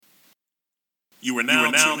You are now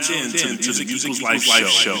tuned in to the Music Equals Life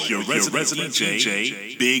show with your resident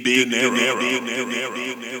DJ, Big Dinero.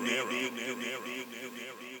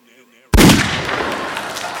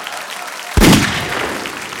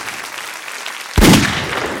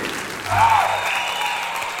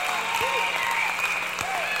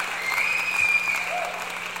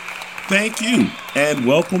 Thank you, and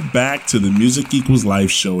welcome back to the Music Equals Life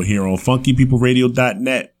show here on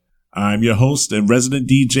funkypeopleradio.net. I'm your host and resident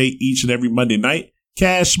DJ each and every Monday night,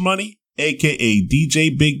 Cash Money, aka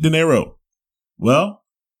DJ Big Dinero. Well,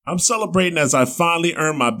 I'm celebrating as I finally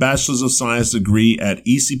earned my Bachelor's of Science degree at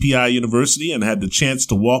ECPI University and had the chance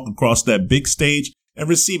to walk across that big stage and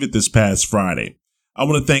receive it this past Friday. I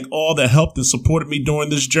want to thank all that helped and supported me during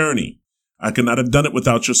this journey. I could not have done it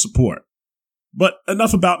without your support. But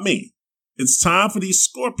enough about me. It's time for these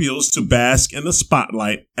Scorpios to bask in the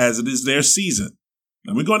spotlight as it is their season.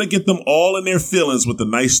 And we're going to get them all in their feelings with a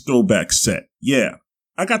nice throwback set. Yeah,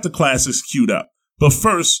 I got the classics queued up. But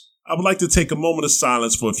first, I would like to take a moment of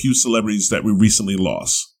silence for a few celebrities that we recently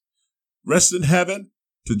lost. Rest in heaven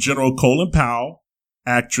to General Colin Powell,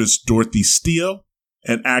 actress Dorothy Steele,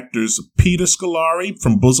 and actors Peter Scolari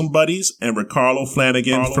from Bosom Buddies and Ricardo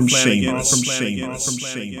Flanagan from Shameless.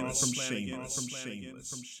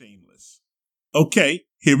 Okay,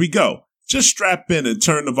 here we go. Just strap in and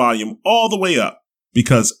turn the volume all the way up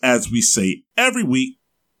because, as we say every week,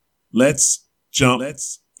 let's jump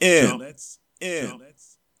in.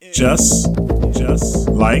 Just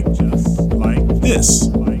like this.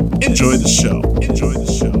 Enjoy the show.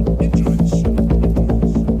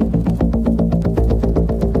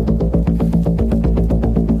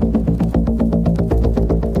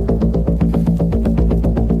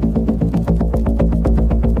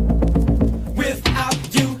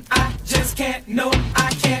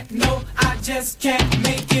 Can't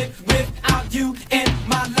make it without you in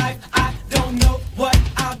my life. I don't know what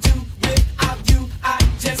I'll do without you. I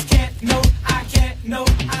just can't know. I can't know.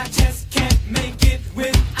 I just can't make it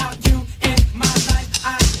without you in my life.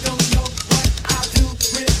 I don't know what I'll do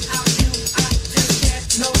without you. I just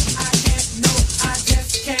can't know. I can't know. I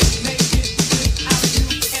just can't make it without you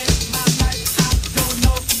in my life. I don't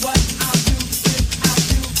know what I'll do without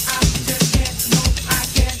you. I just can't know. I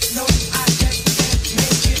can't know. I just can't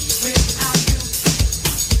make it without you.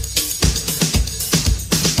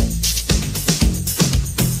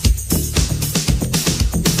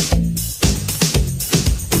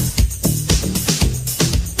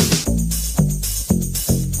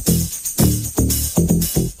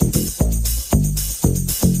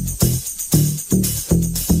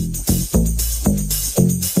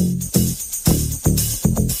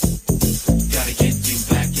 Gotta get you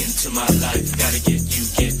back into my life. Gotta get you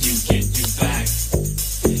back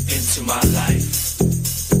into my life.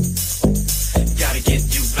 Gotta get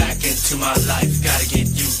you back into my life. Gotta get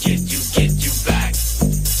you back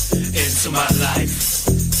into my life.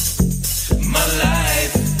 My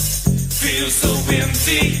life feels so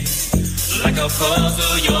empty, like a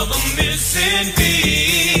puzzle. You're the missing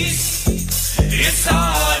piece. It's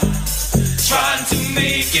hard trying to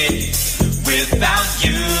make it without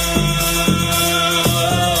you.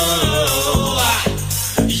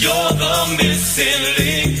 You're the missing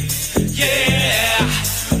link, yeah.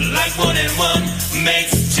 Like 1 and 1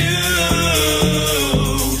 makes 2.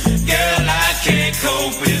 Girl, I can't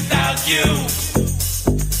cope without you.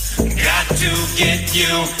 Got to get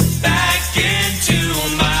you back into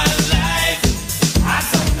my life. I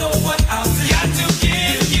don't know what I'll do. Got to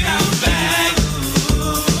get you back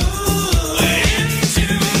into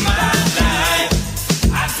my life.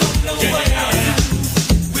 I don't know what I'll do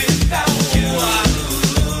without you.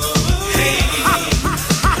 Hey,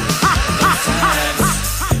 the times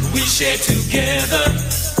we share together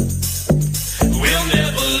will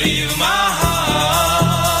never leave my heart.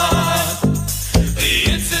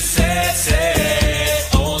 It's a sad,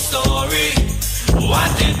 sad old story. Why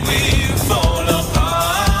did we fall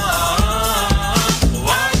apart?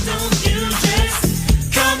 Why don't you just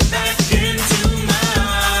come back into my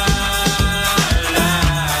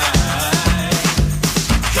life?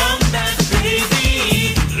 Come back,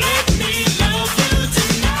 baby. Let me love you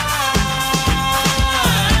tonight.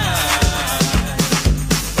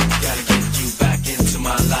 Gotta get you back into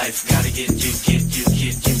my life. Gotta get you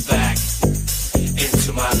back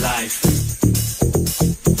into my life.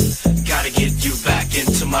 Gotta get you back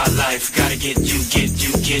into my life. Gotta get you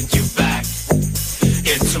back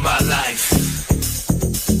into my life.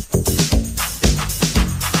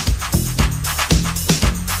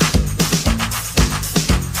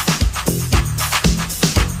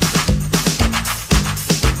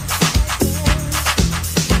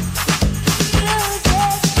 You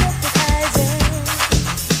just hypnotizing.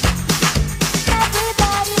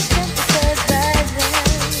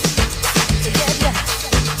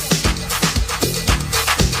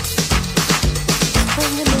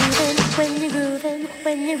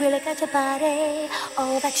 got your body,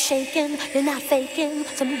 all that shaking, you're not faking,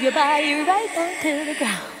 so move your body right down to the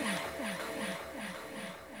ground.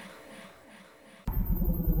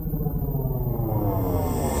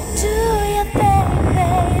 Do your thing,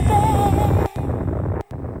 baby.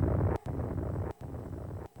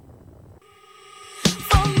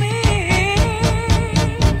 For me,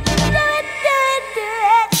 do it, do it, do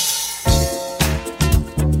it.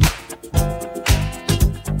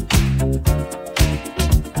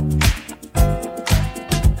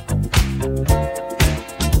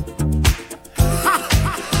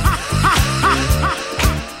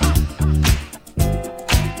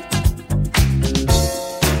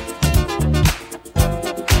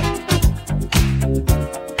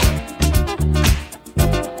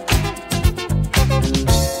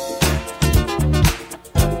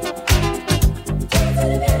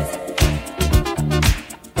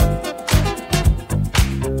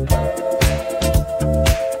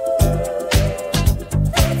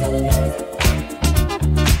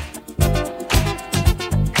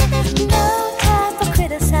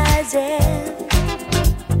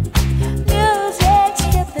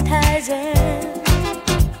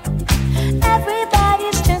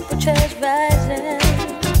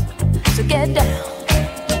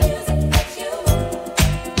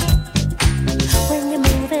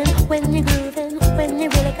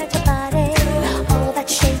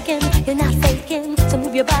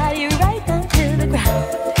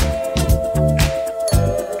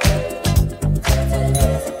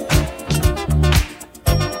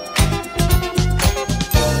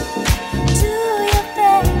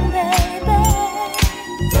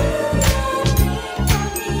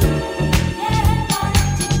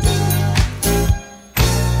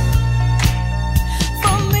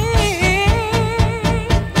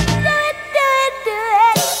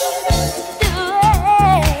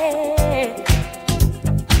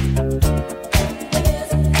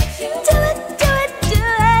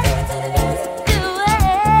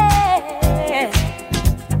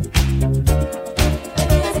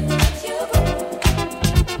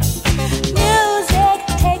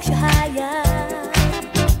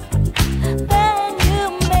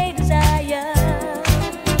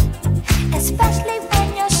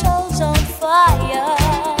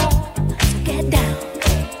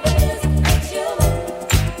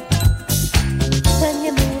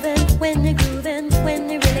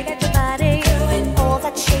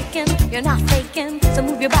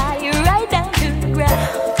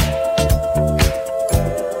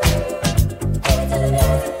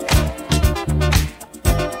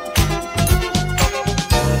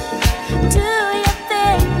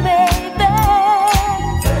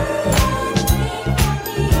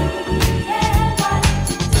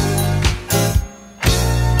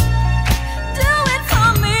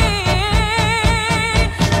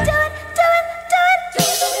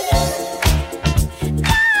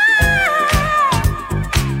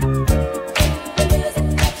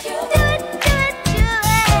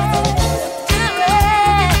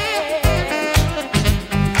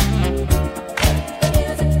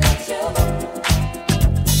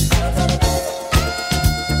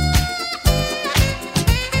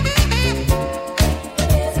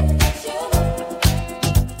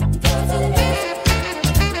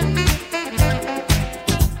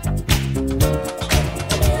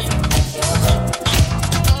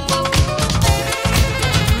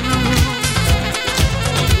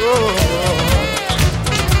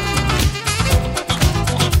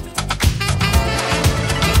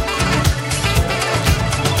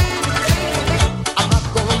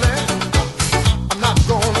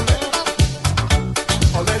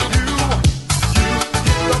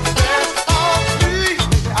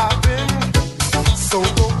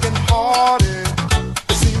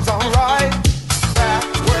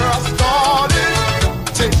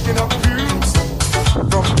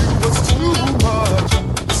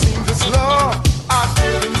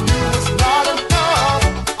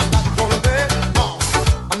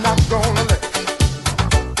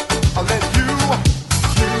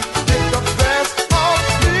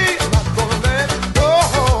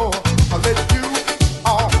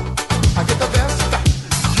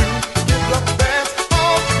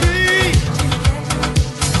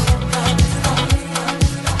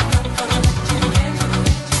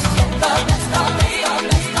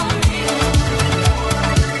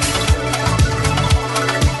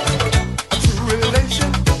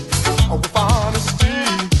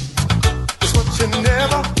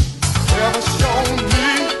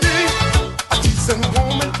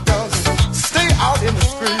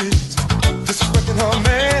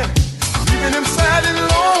 leaving him sad and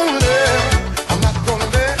lonely.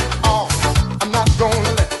 I'm not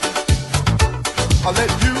gonna let I'll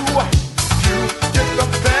let you get the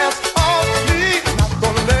best of me. Not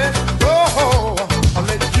gonna let go. I'll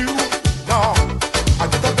let you, no, I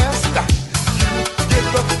get the best. You get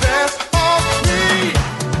the best of me.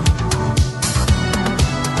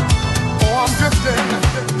 Oh, I'm drifting,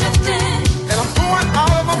 and I'm going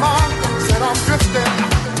out of my mind. Said I'm drifting,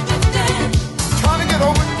 trying to get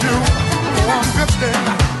over you. Oh, I'm drifting.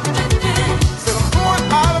 Said I'm going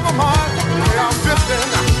out of my mind. Yeah, I'm drifting.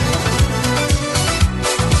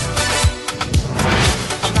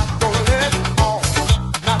 I'm not gonna let on,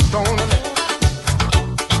 not gonna let.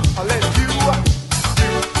 I'll let you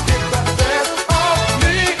get the best of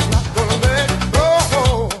me. Not gonna let go.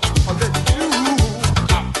 I'll let you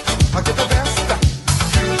I'll get the best.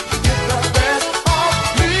 You get the best of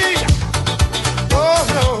me. Oh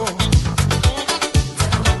no.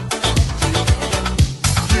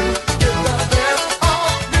 You get the best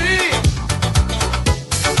of me.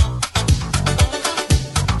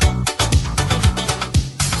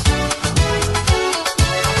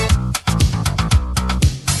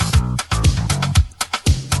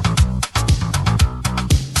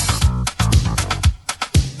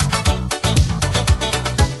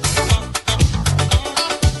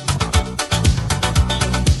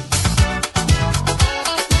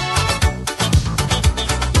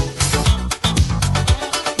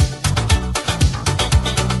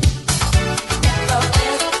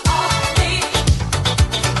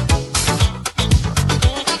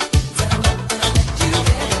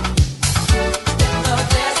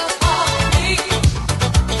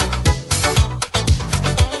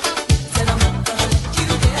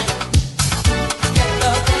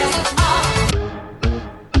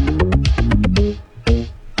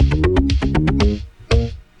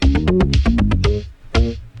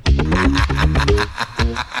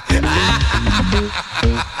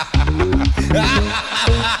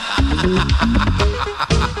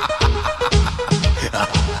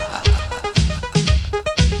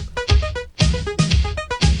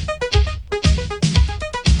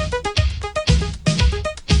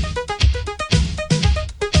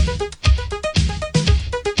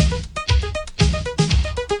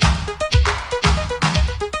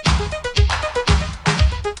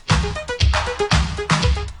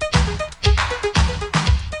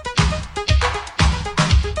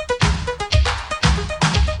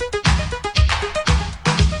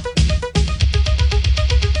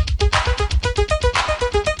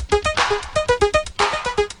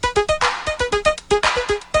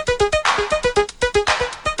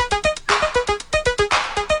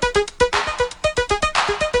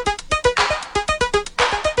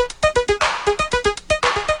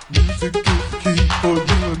 Music is the key for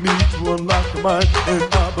you and me to unlock the mind and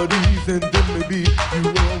our bodies, and then maybe you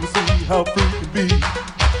will always see how free it can be.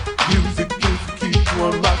 Music is the key to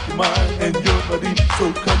unlock your mind and your body, so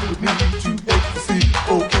come with me to ecstasy.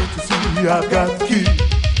 Oh, can't you see I've got the key?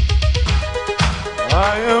 I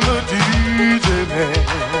am a DJ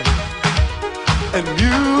man, and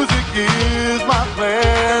music is my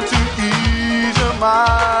plan to ease your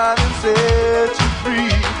mind and set you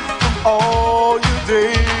free from all your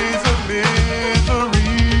days of misery.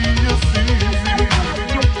 You see,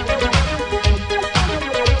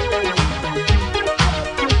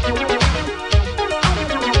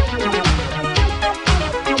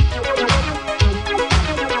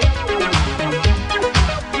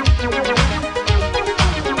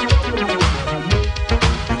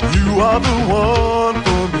 you are the one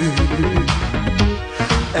for me,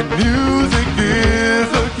 and music is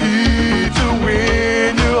the key to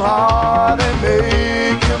win your heart and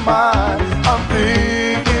make you mine. I'm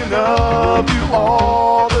thinking of you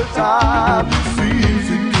all the time. You see,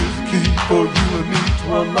 music is the key for you and me to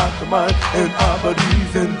unlock the mind and our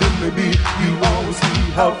bodies, and then maybe you always see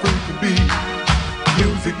how free it can be.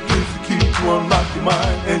 Music is the key to unlock your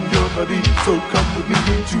mind and your body, so come with me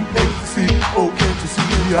to ecstasy. Oh, can't you see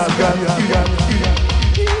I've got the key?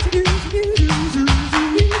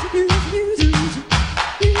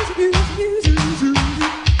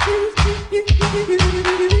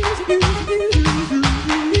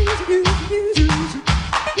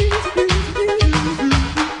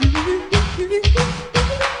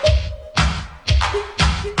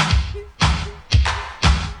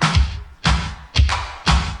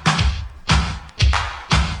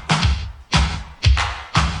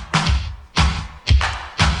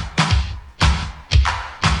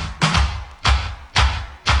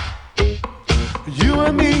 You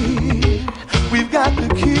and me, we've got the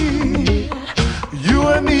key. You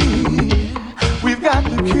and me, we've got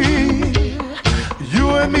the key. You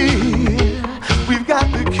and me, we've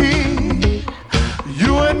got the key.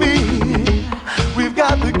 You and me, we've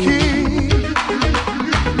got the key.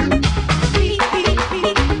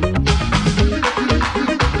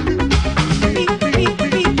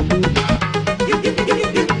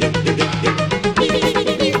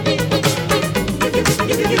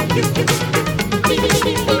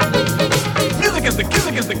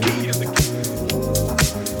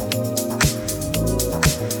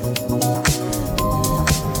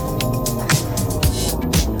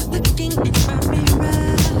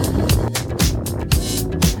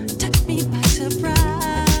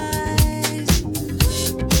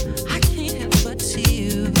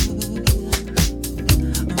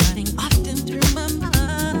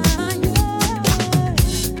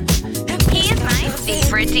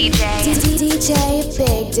 DJ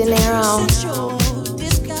Big Dinero.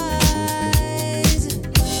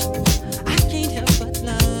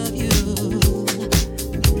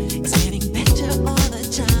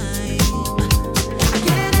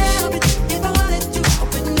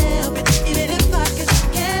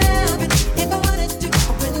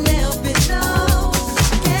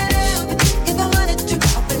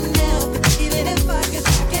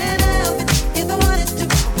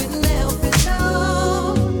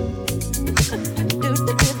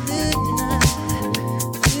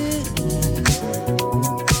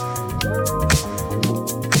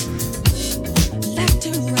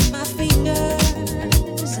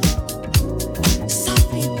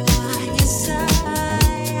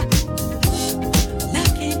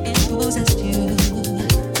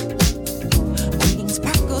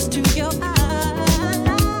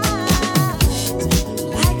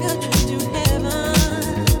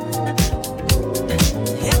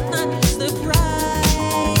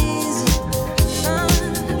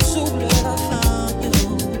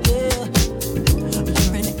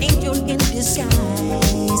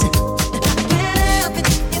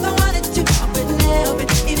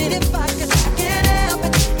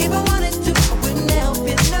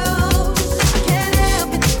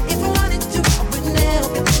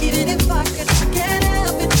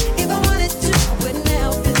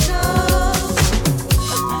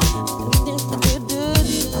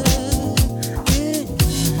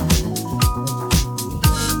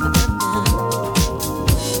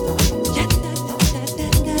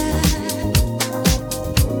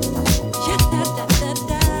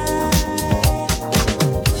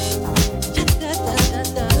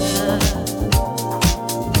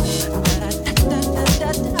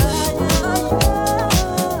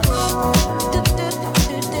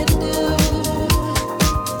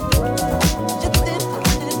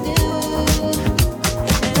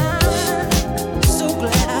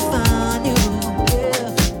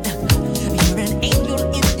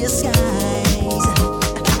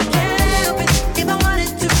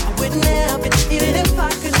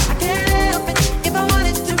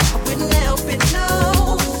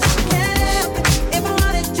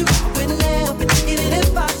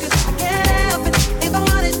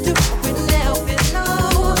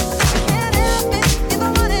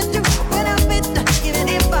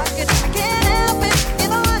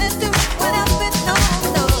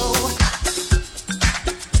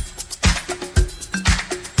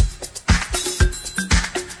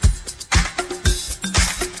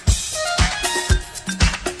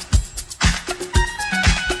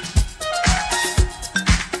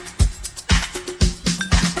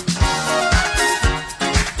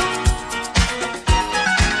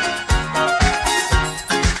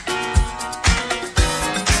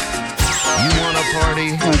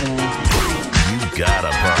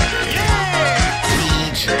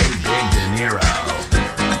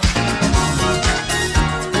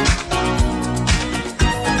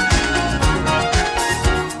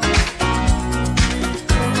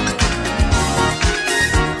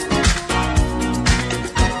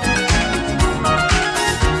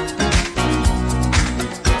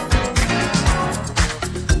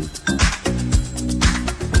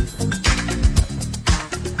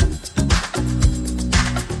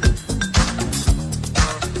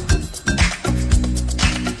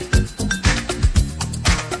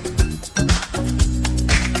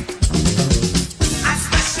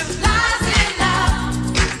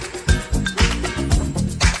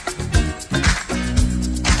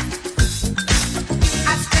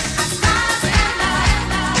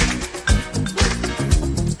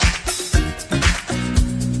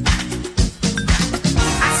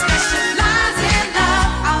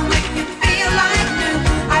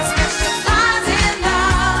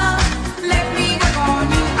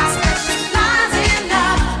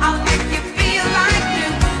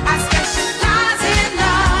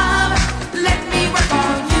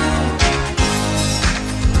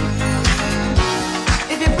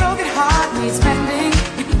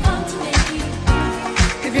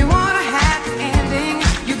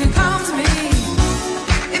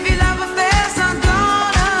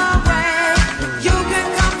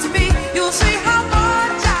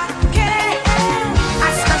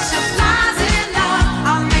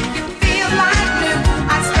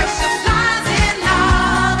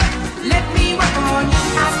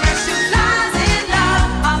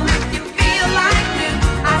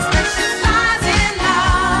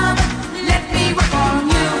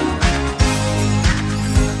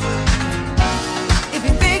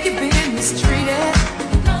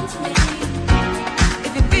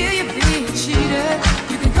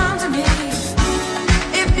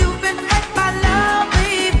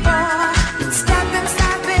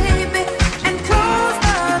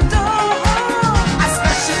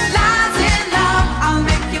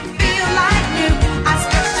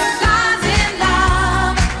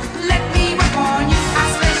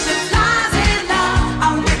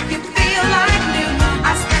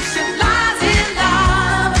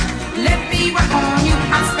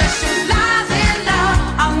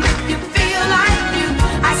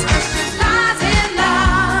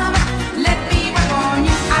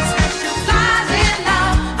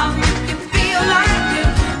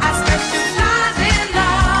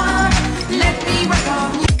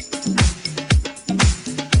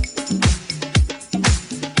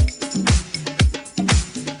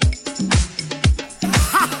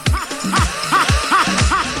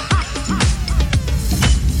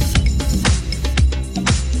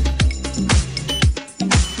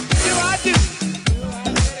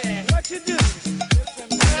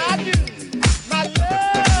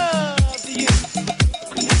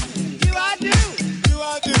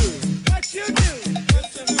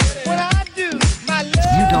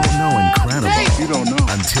 don't know incredible. You don't know.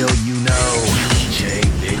 Until you know DJ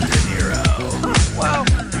Big Dinero. Wow,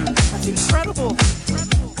 that's incredible.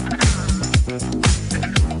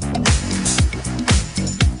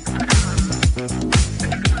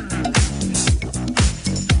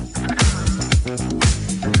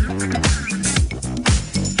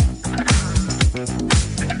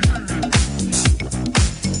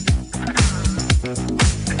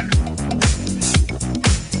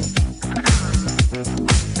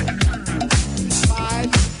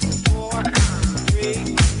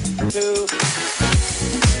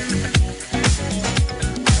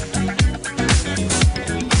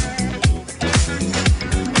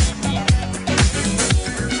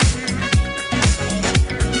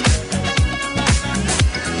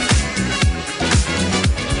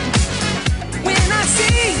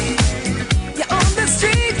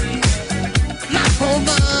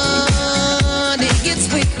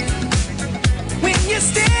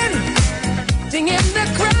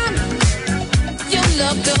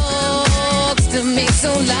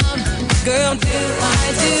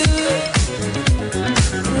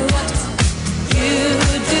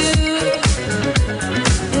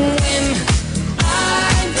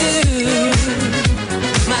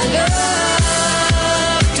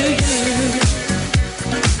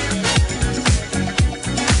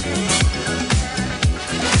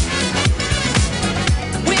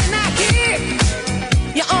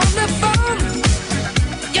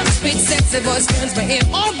 Voice turns my ear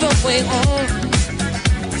all the way home.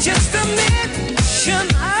 Just a mention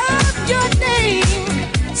of your name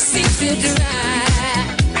seems to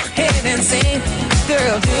drive my head insane.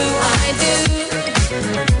 Girl, do I do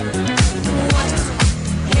what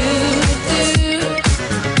you do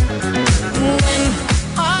when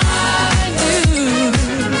I do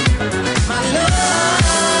my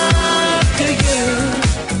love to you,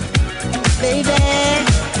 baby?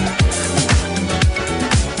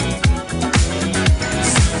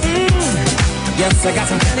 Yes, I got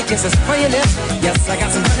some candy kisses for your lips. Yes, I got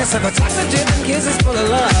some honeysuckle chocolate dip and kisses full of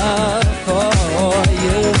love for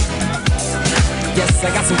you. Yes, I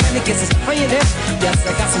got some candy kisses for your lips. Yes,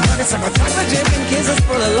 I got some honeysuckle chocolate dip and kisses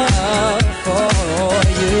full of love for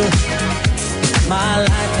you. My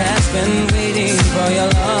life has been waiting for your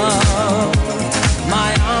love. My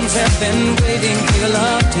arms have been waiting for your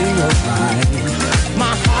love to arrive.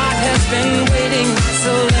 My heart has been waiting, my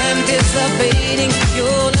soul anticipating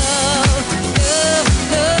your love.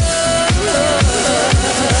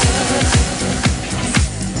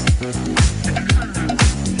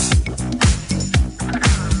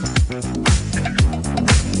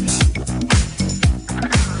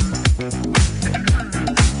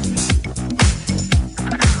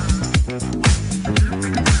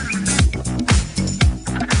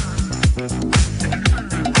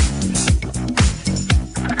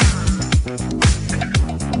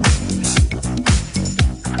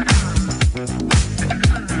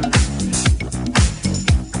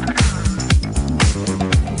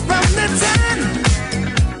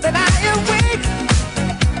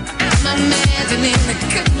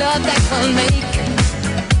 That will make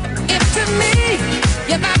if to me,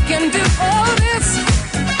 if I can do all this,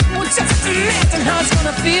 well, just imagine how it's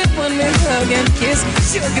gonna feel when we hug and kiss.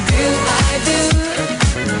 Sugar, do I do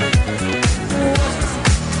what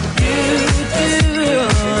you do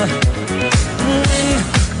when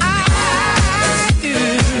I do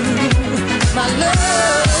my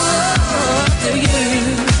love to you?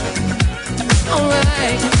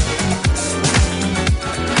 Alright.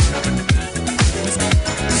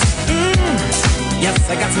 Yes,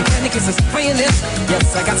 I got some candy kisses for your lips.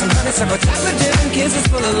 Yes, I got some honeysuckle chocolate dip and kisses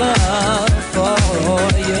full of love for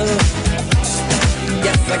you.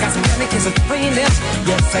 Yes, I got some candy kisses for your lips.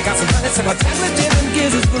 Yes, I got some honeysuckle chocolate dip and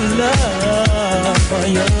kisses full of love for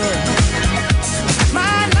you.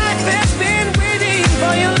 My life has been waiting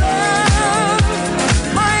for your love.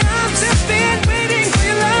 My arms have been waiting for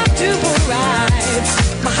your love to arrive.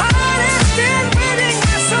 My heart has been waiting,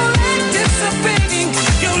 my soul anticipating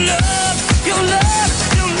your love, your love,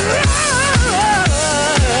 your love.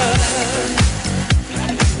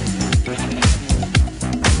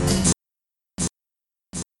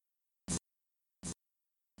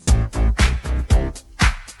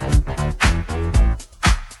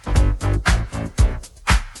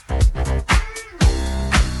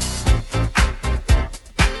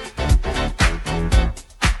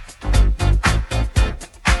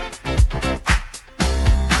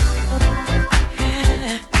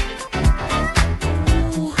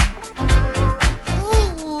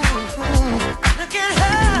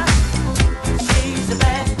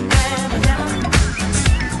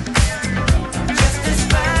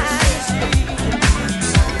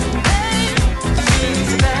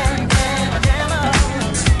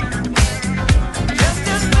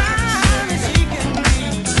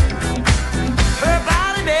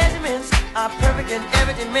 perfect in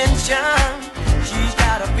every dimension. She's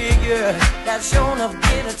got a figure that's shown of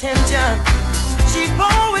great attention. She's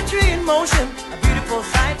poetry in motion, a beautiful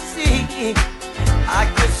sight to see. I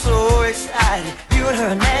get so excited viewing her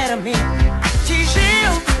anatomy. She's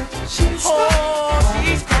real, oh,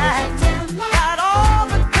 she's got all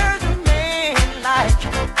the curves a man like.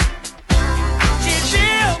 She's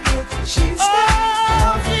real,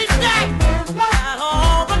 oh, she's got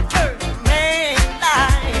all the curves a man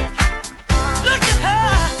like. Look at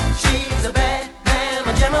her, she's a bad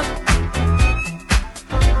mamma jamma,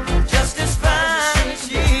 just as fine as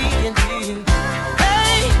she can be.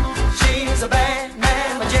 Hey, she's a bad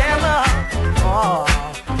mamma jamma, oh,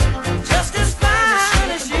 just as fine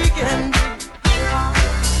as she can be.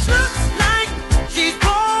 Looks like she's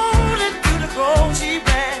born into the grove she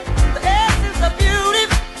ran. The essence of beauty,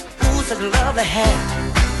 ooh, such a lovely hair.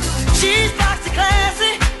 She's boxy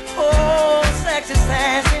classy, oh, sexy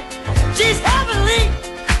sassy. She's heavenly,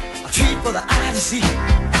 a treat for the eye to see.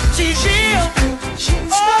 She's real,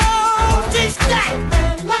 oh, she's stacked,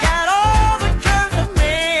 got all the curves of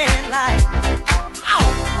men like. Oh,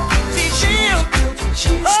 she's real,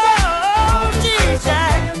 oh, she's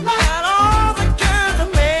stacked, got all the curves of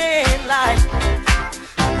men like.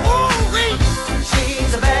 Ooh,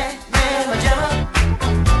 she's a bad mamma jamma.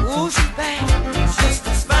 Ooh, she's bad, she's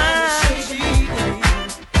as fine as she can be.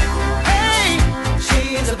 Hey,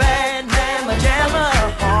 she's a bad mamma jamma,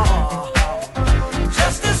 oh,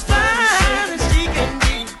 just as fine as she can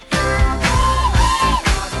be.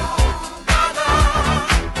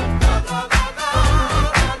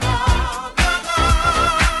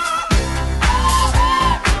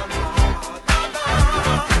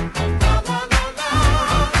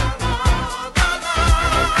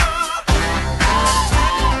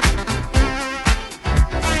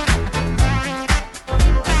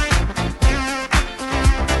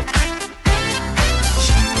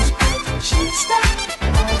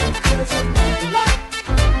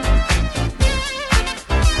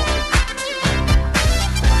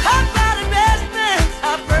 Hot rod investments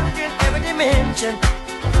are perfect in every dimension.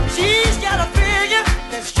 She's got a figure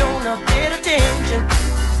that's shown a bit attention.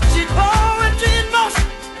 She's poetry in motion,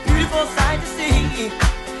 beautiful sight to see.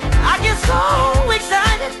 I get so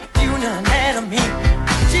excited viewing her anatomy.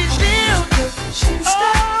 She's real, oh,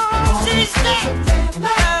 she's stacked,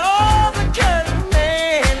 got all the curves of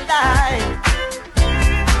men like.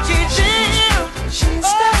 She's real,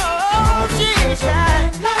 oh, she's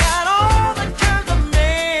stacked, got all the curves of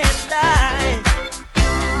men like.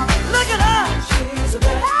 Look at her, she's a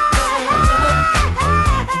bad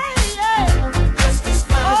yeah. Just as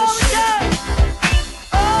fine as she can.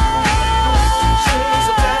 She's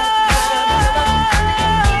a bad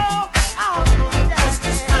just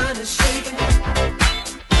as fine as she can.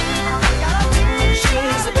 Got a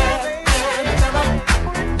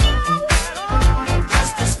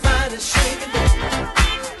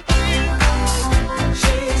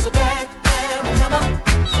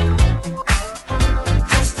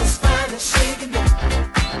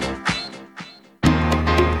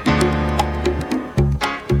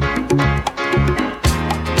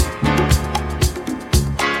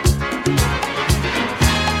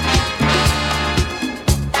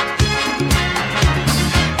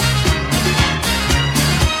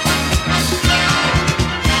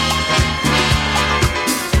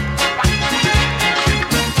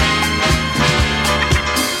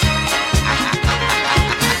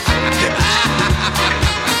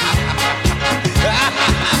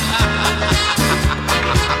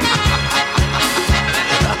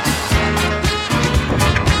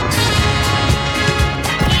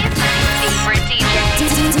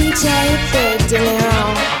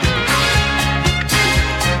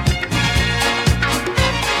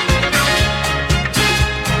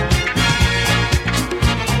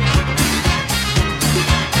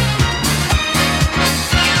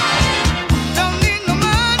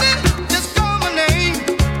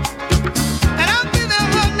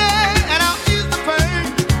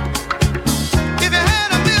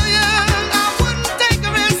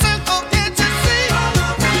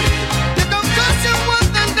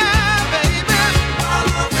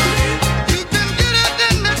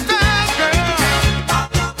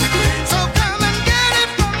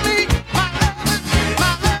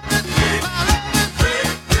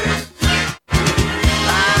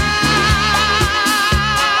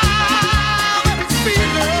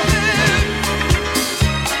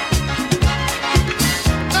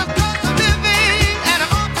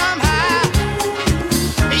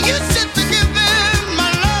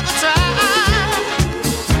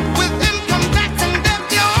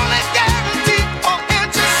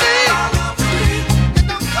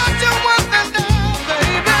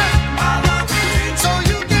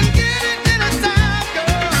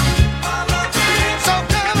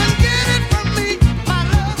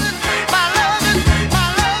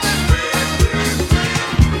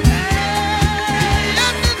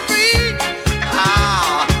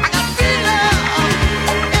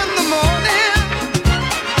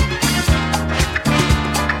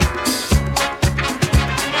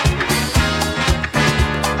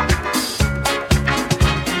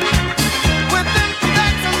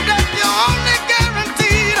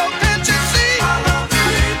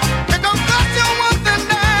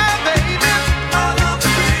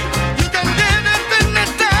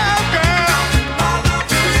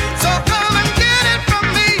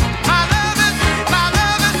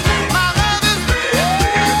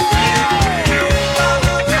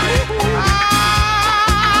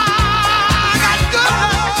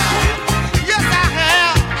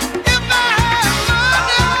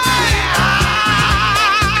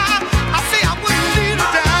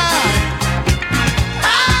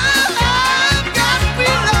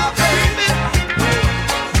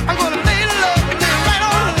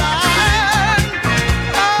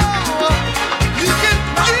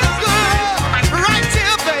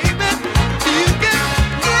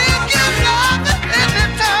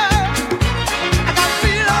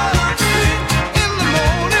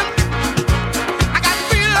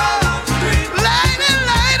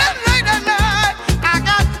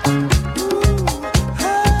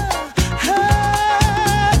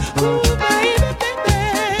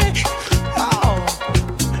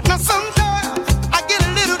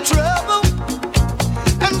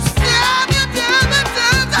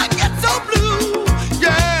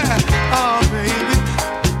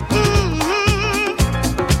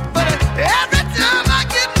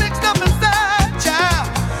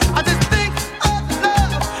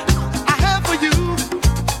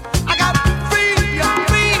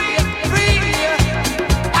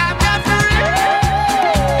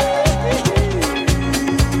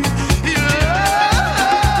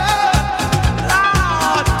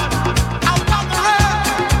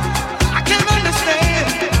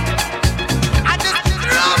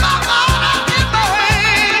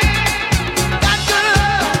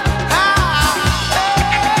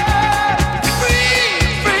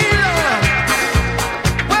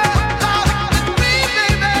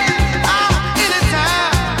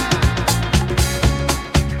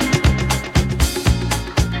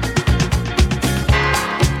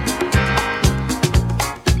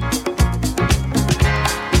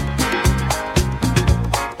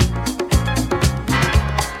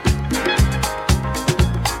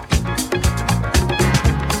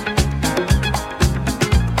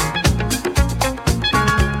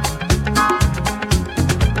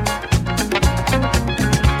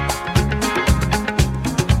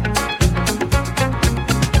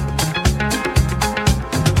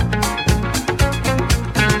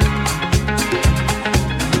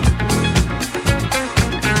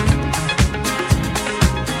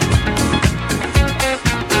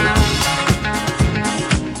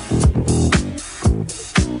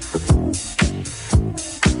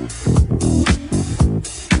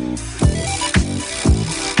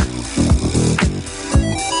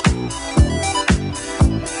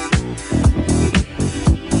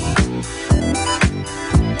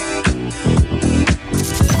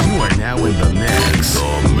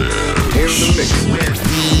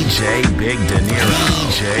DJ Big Dinero.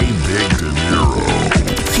 DJ Big Dinero.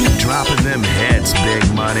 Keep dropping them hits,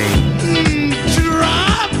 Big Money.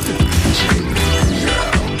 Drop! DJ Big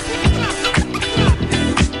Dinero.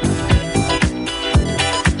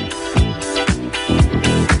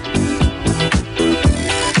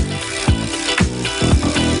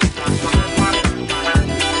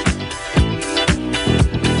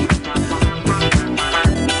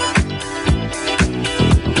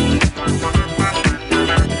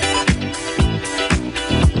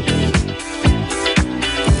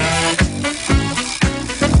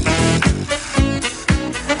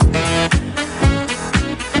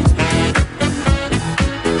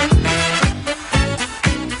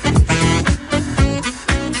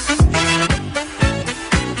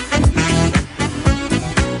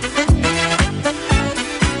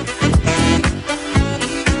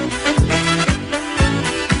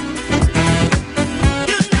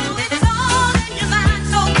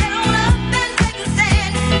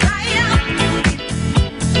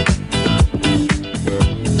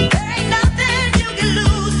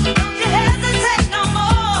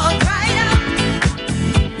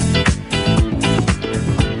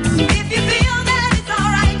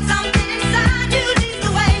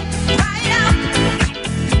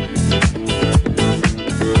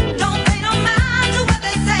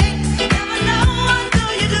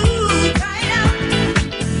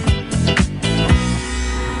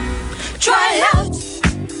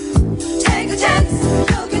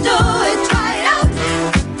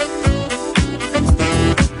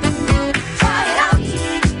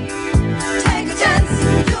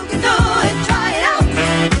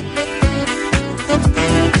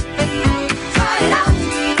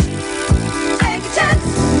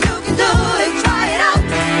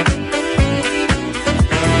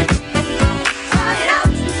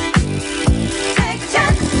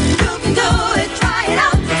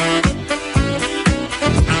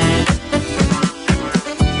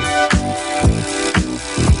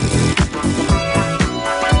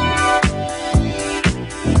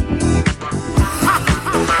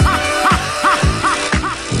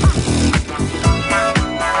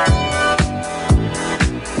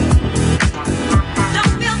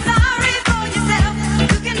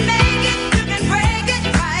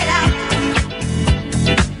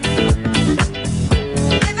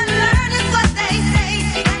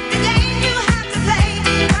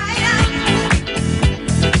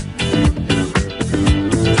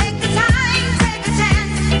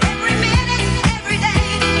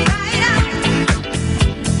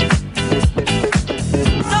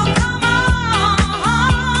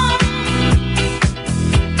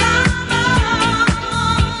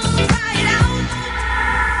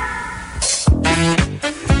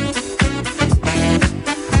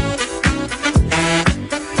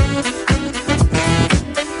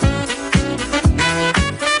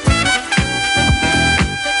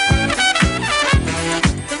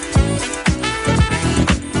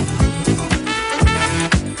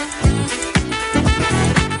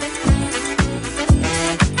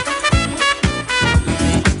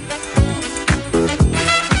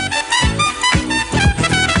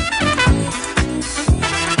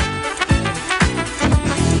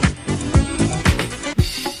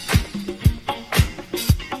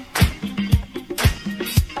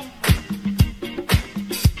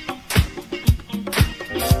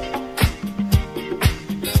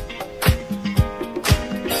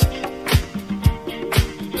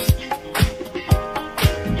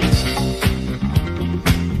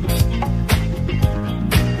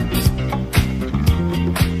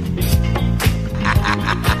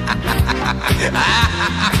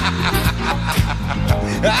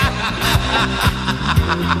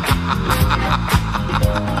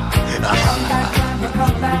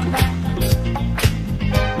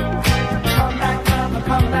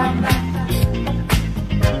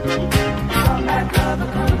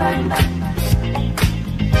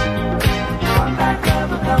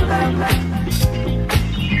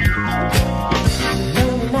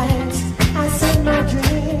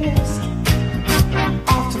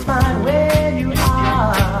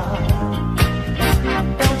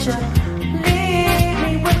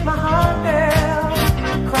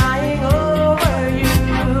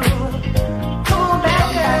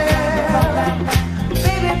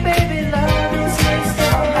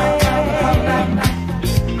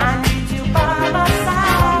 I need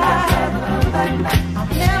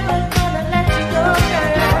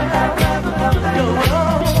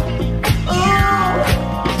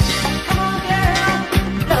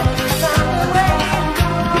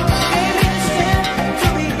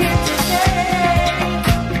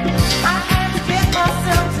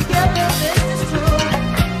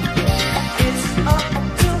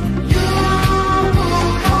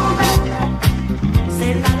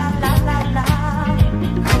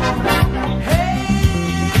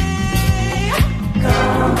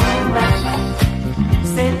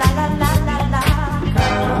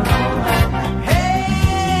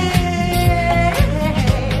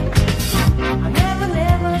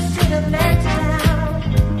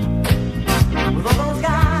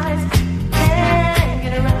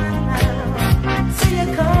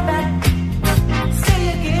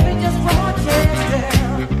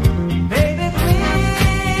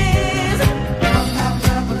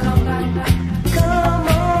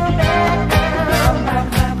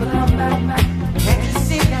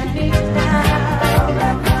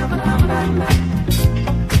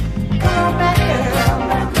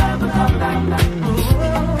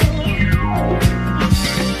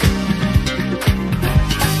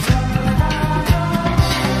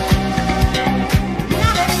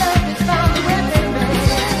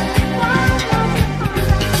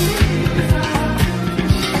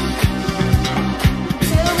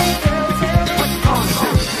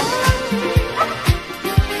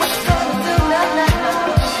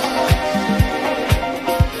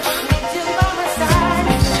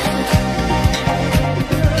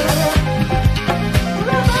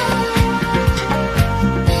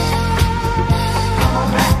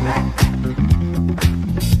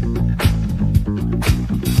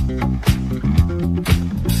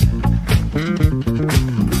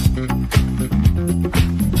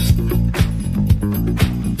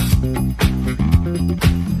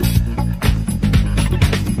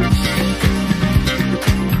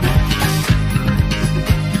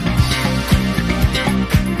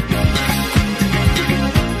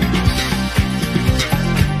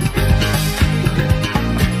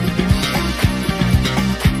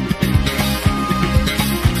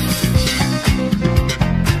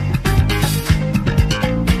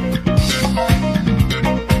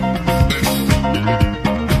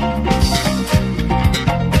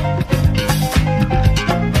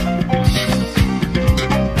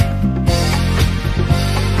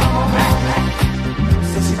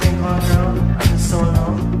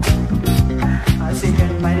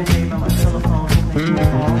thank you for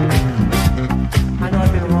all. I know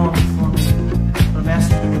I've been wrong before, but I'm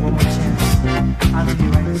asking you one more chance. I'll do you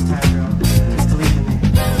right this time, girl. Just believe in me.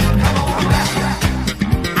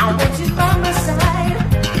 I want you by my side.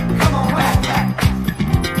 Come on back.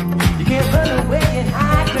 You can't run away and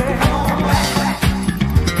hide, girl. Come on back.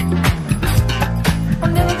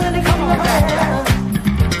 I'm never gonna come on back.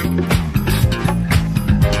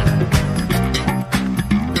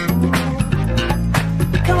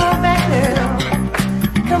 Come on back, girl.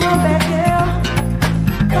 Come on back, girl.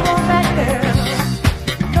 Come on back, girl.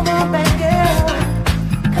 Come on back, girl.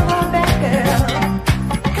 Come on back, girl.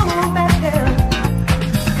 Come on back, girl.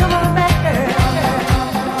 Come on back, girl.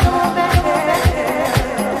 Come on back,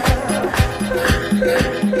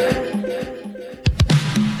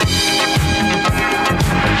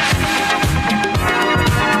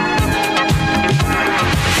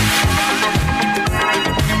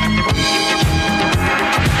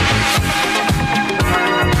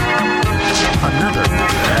 Another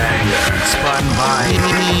banger spun by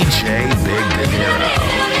DJ Big Dinero.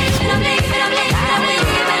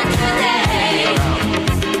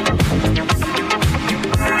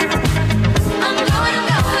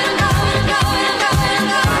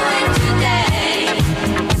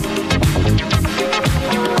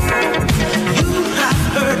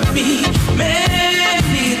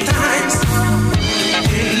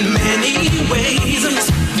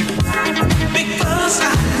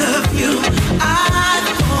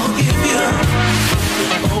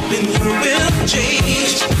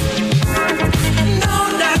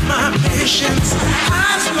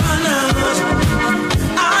 has run out.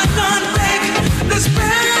 I can't take this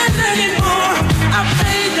pain anymore. I've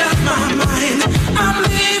made up my mind. I'm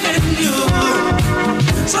leaving you.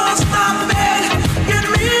 So stop begging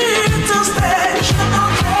me to stay. You should have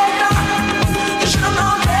known better. You should have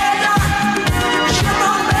known better. You should have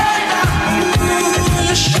known better. Ooh,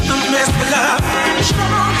 you should have messed with love. You should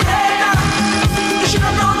have known better. You should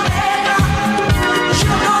have known better. You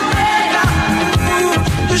should have known better. Ooh,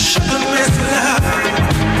 you should have messed with love.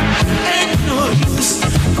 Ain't no use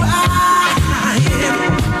crying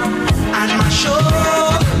on my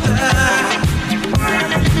shoulder.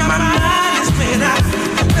 My mind is made up.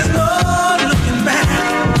 There's no looking back.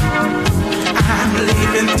 I'm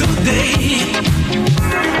leaving today.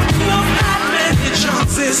 You've had many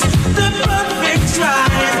chances. The perfect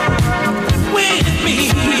ride with me.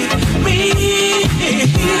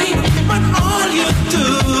 But all you do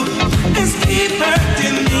is keep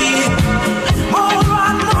hurting me. More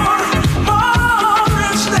and more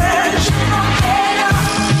each day. You should know better.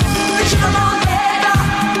 You should know better.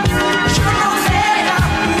 You should know better.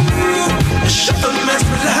 You should have messed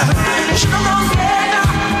with love. You should know better.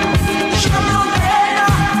 You should know better.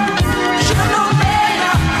 You should know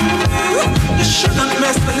better. You should have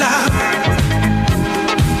messed with love.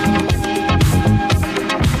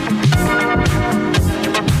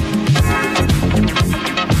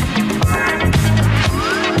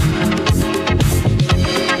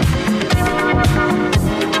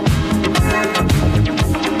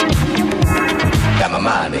 Got my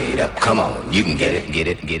mind made up. Come on, you can get it, get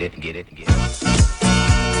it, get it, get it, get it.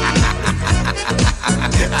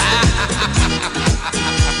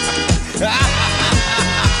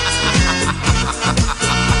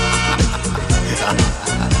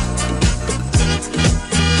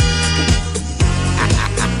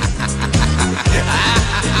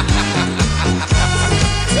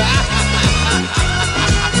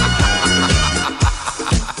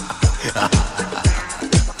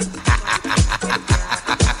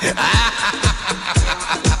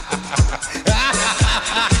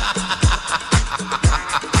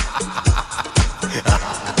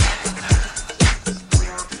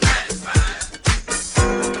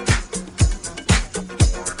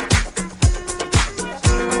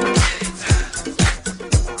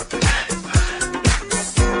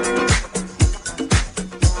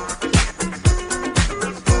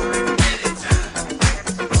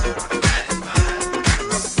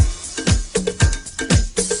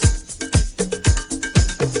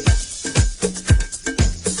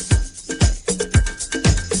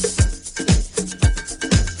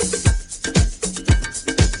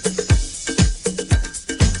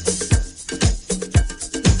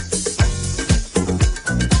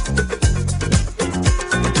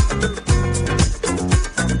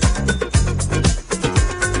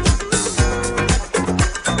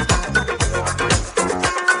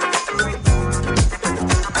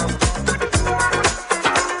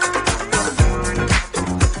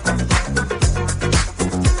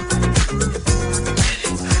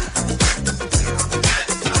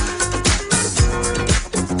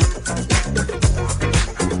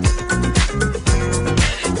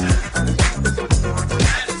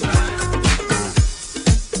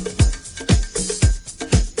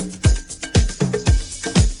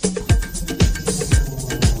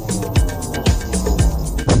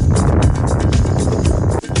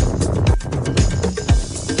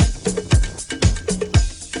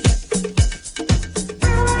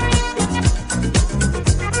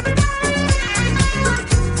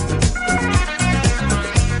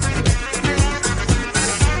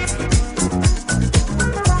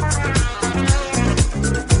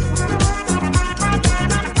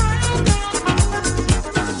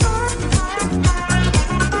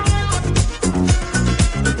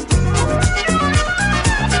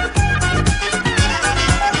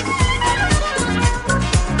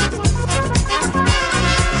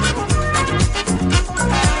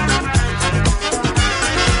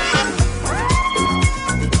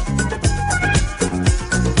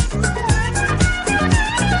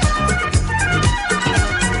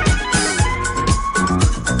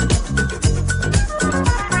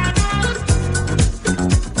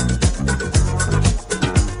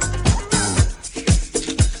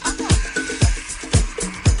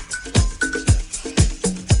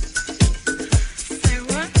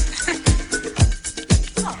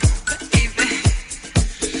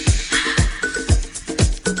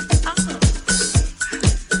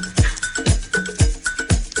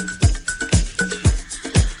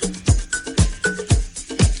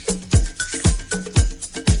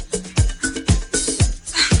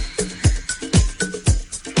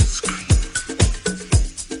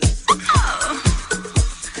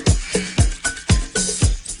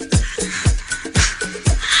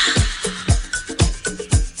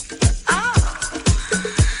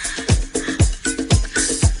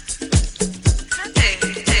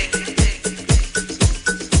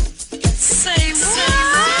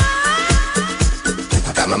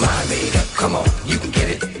 mind made up. Come on, you can get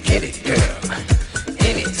it, girl.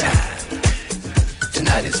 Anytime.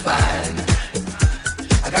 Tonight is fine.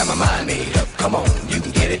 I got my mind made up. Come on, you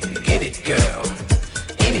can get it, girl.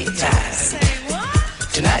 Anytime.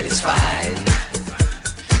 Tonight is fine.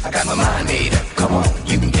 I got my mind made up. Come on,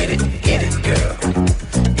 you can get it, girl.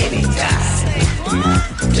 Anytime.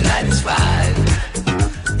 Tonight is fine.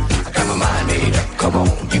 I got my mind made up. Come on,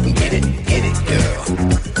 you can get it, girl.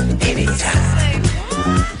 Anytime.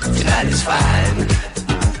 Tonight is fine.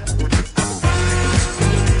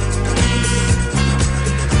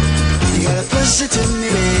 You gotta push it to me,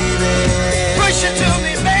 baby. Push it to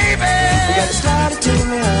me, baby. You gotta slide it to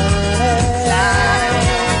me, honey. Slide it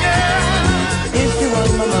to me, girl. If you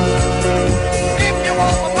want my money. If you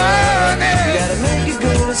want my money. You gotta make it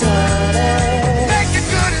good as honey. Make it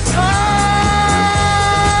good as honey.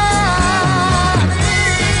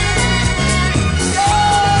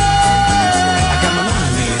 I got my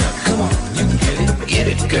mind made up. Come on, you can get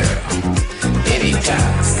it, girl.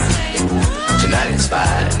 Anytime. Tonight is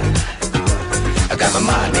fine. I got my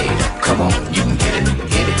mind made up. Come on, you can get it,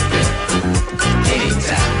 girl.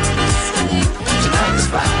 Anytime. Tonight is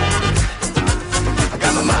fine. I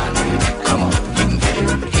got my mind made up. Come on, you can get it,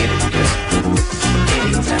 girl.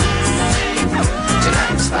 Anytime.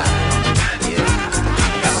 Tonight is fine. Yeah.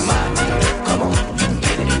 I got my mind made up. Come on, you can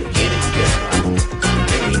get it, girl.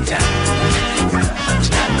 Anytime.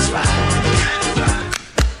 Tonight is fine.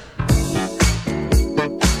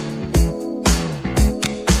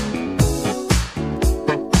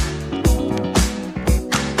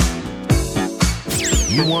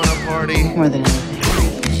 You want a party? More than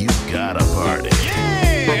anything. You got a party.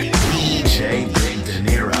 Yeah! DJ Big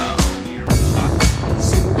Dinero.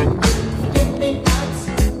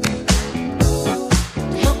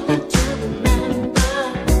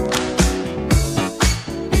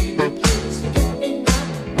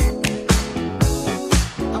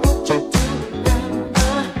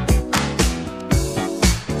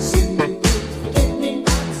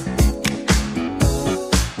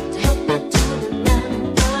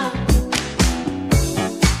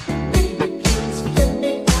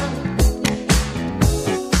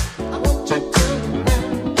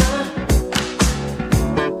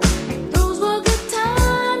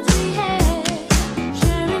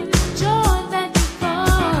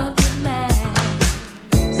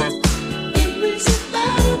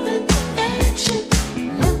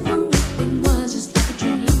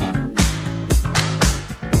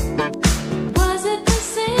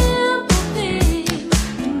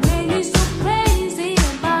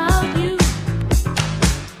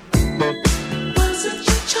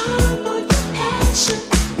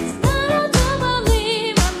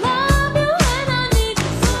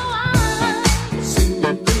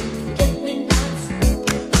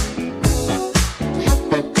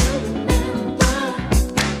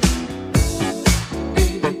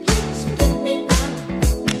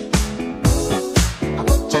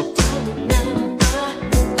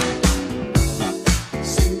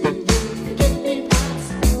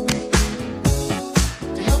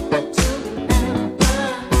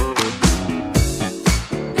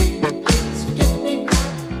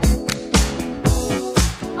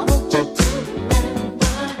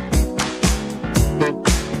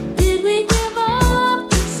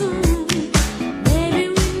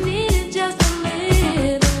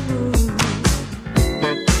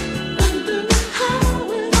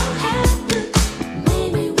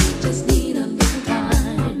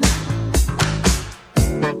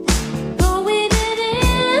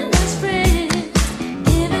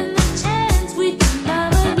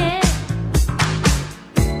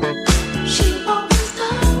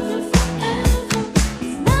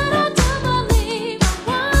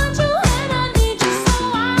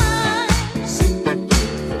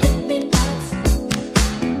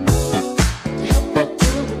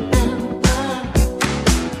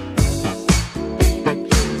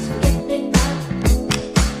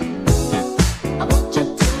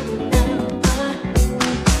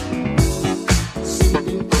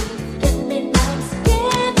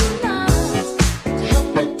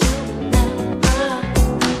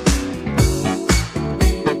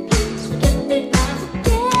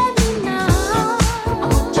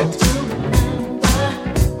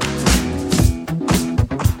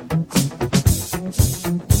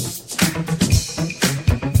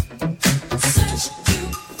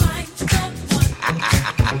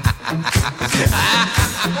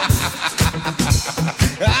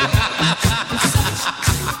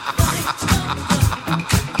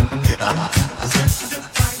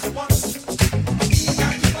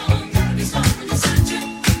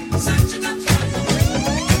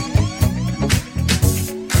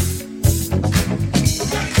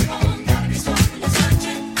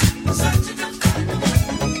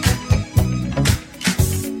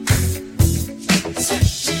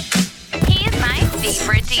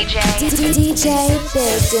 DJ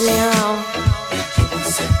Big Dinero.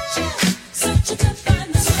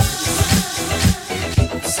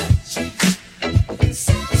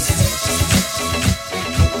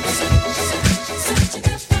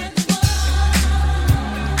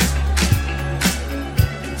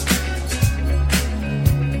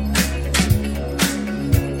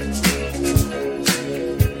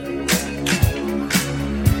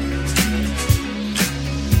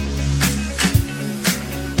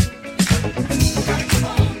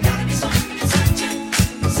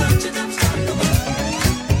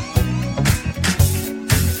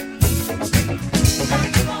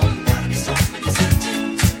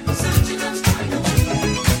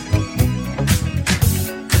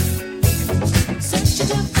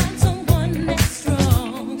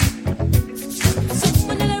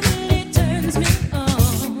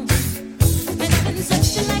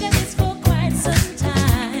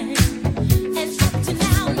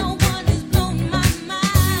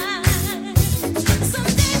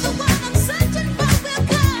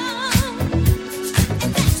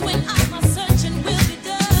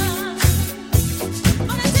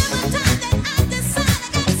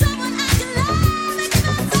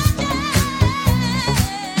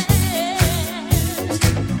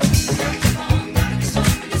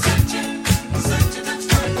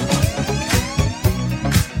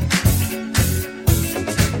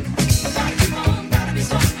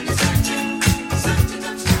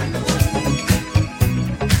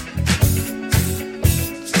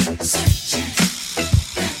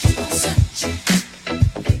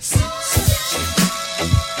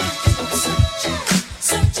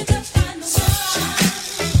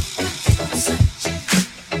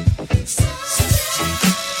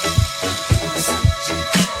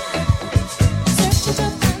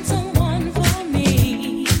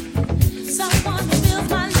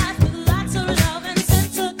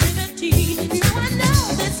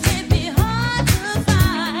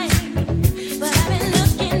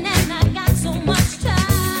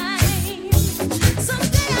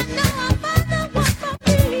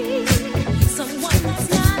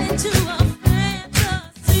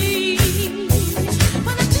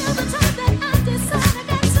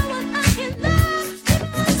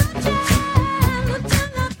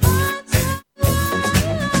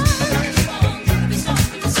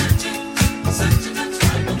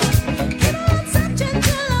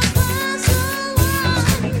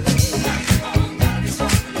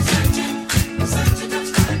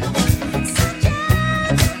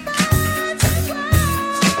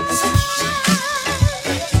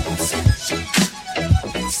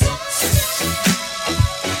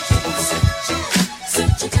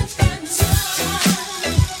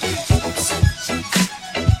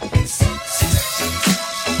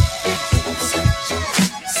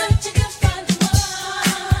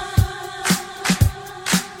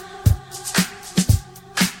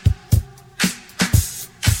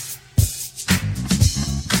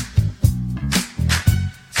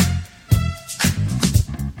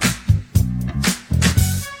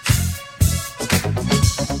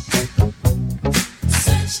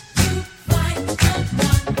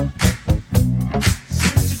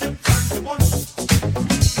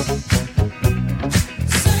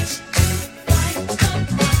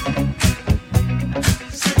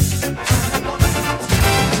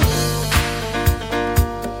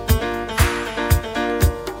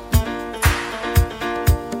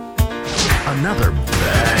 Another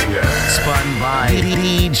banger spun by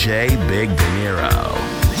DJ Big Dinero.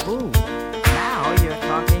 Ooh, now you're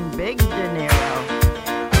talking Big Dinero.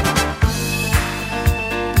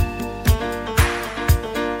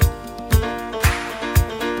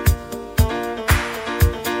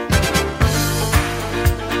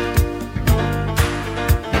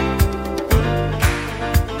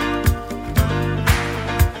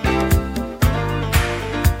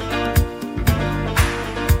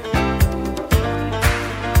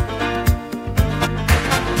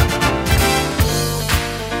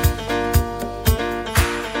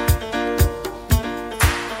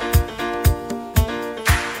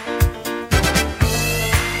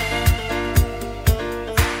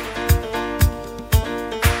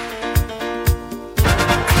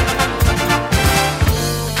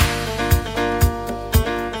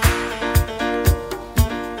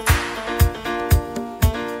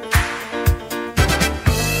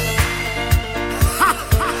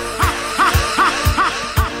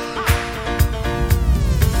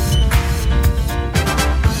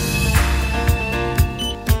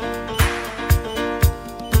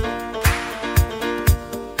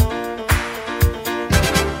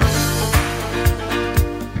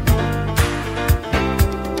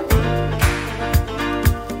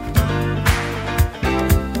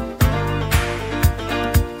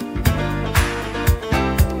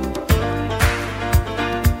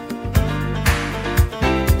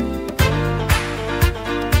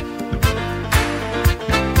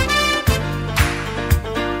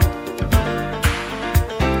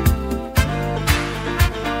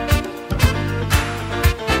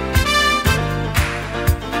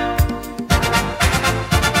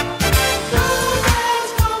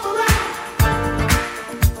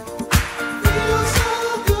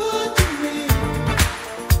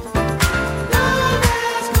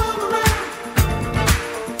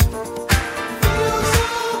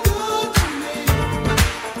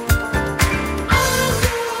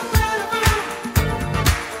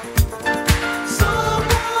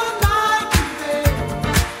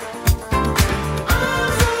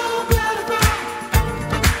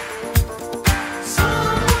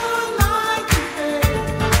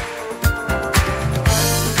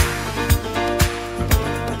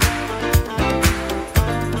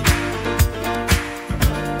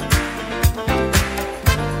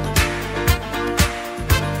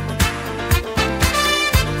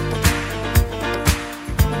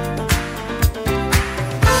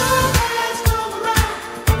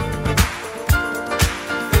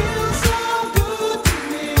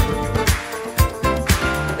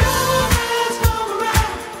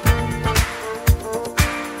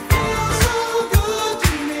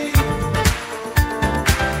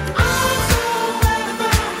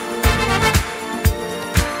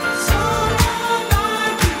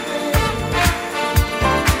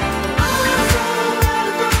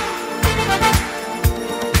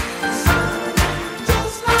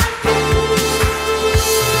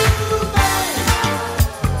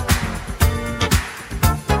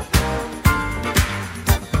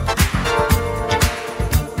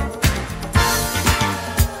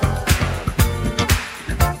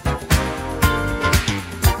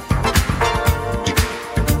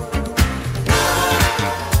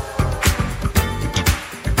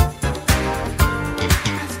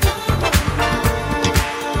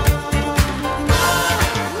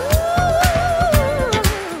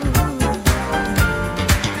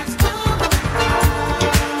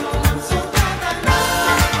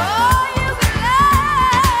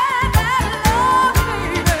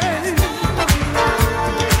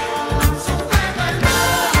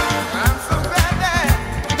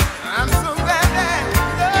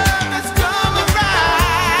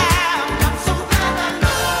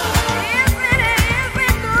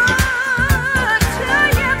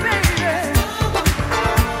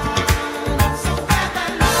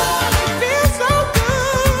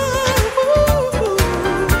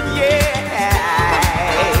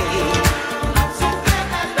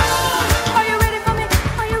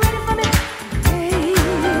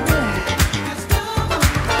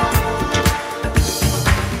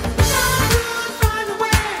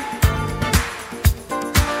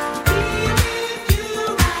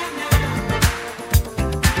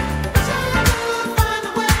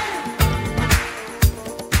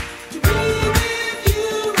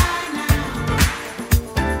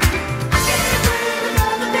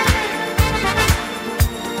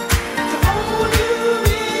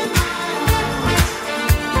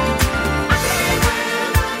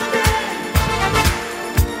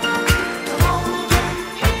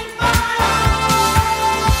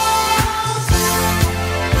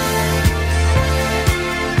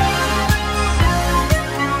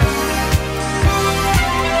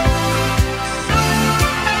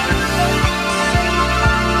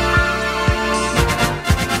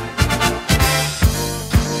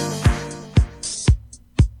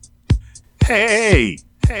 Hey,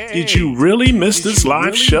 did you really miss this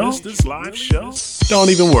live show? Don't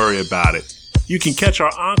even worry about it. You can catch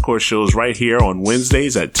our encore shows right here on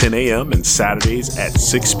Wednesdays at 10 a.m. and Saturdays at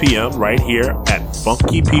 6 p.m. right here at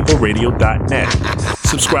funkypeopleradio.net.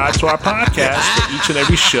 Subscribe to our podcast for each and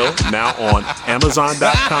every show now on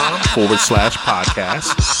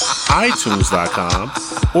Amazon.com/podcast, iTunes.com,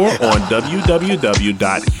 or on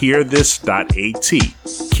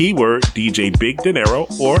www.hearthis.at. Keyword DJ Big Dinero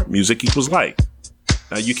or Music Equals Life.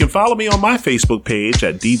 Now you can follow me on my Facebook page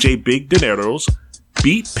at DJ Big Dinero's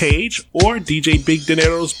Beat Page or DJ Big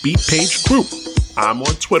Dinero's Beat Page Group. I am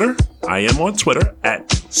on Twitter at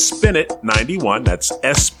Spinit91, that's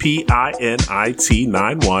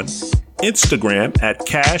SPINIT91, Instagram at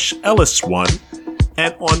Cash Ellis1,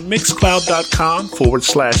 and on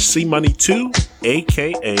Mixcloud.com/CMoney2,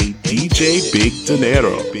 aka DJ Big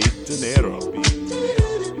Dinero.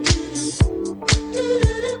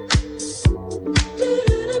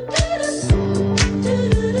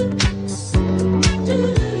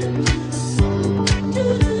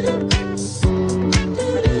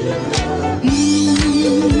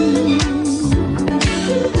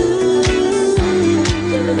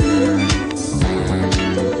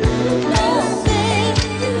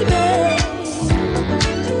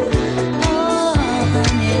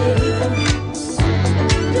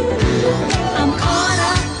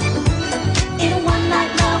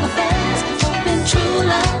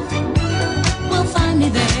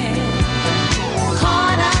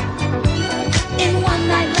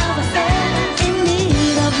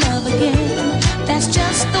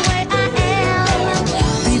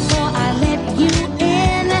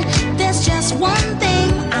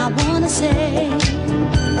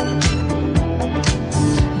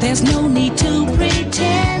 There's no need to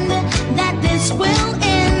pretend that this will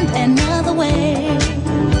end another way.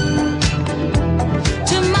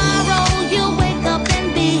 Tomorrow you'll wake up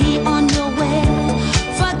and be on your way.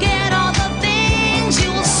 Forget all the things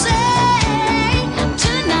you will say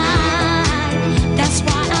tonight. That's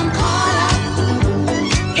why I'm caught up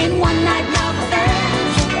in one night love affair.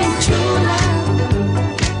 Hoping true love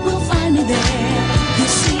will find me there. You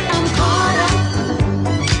see, I'm caught up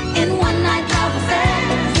in one night love affair.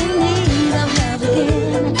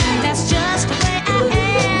 That's just the way I am.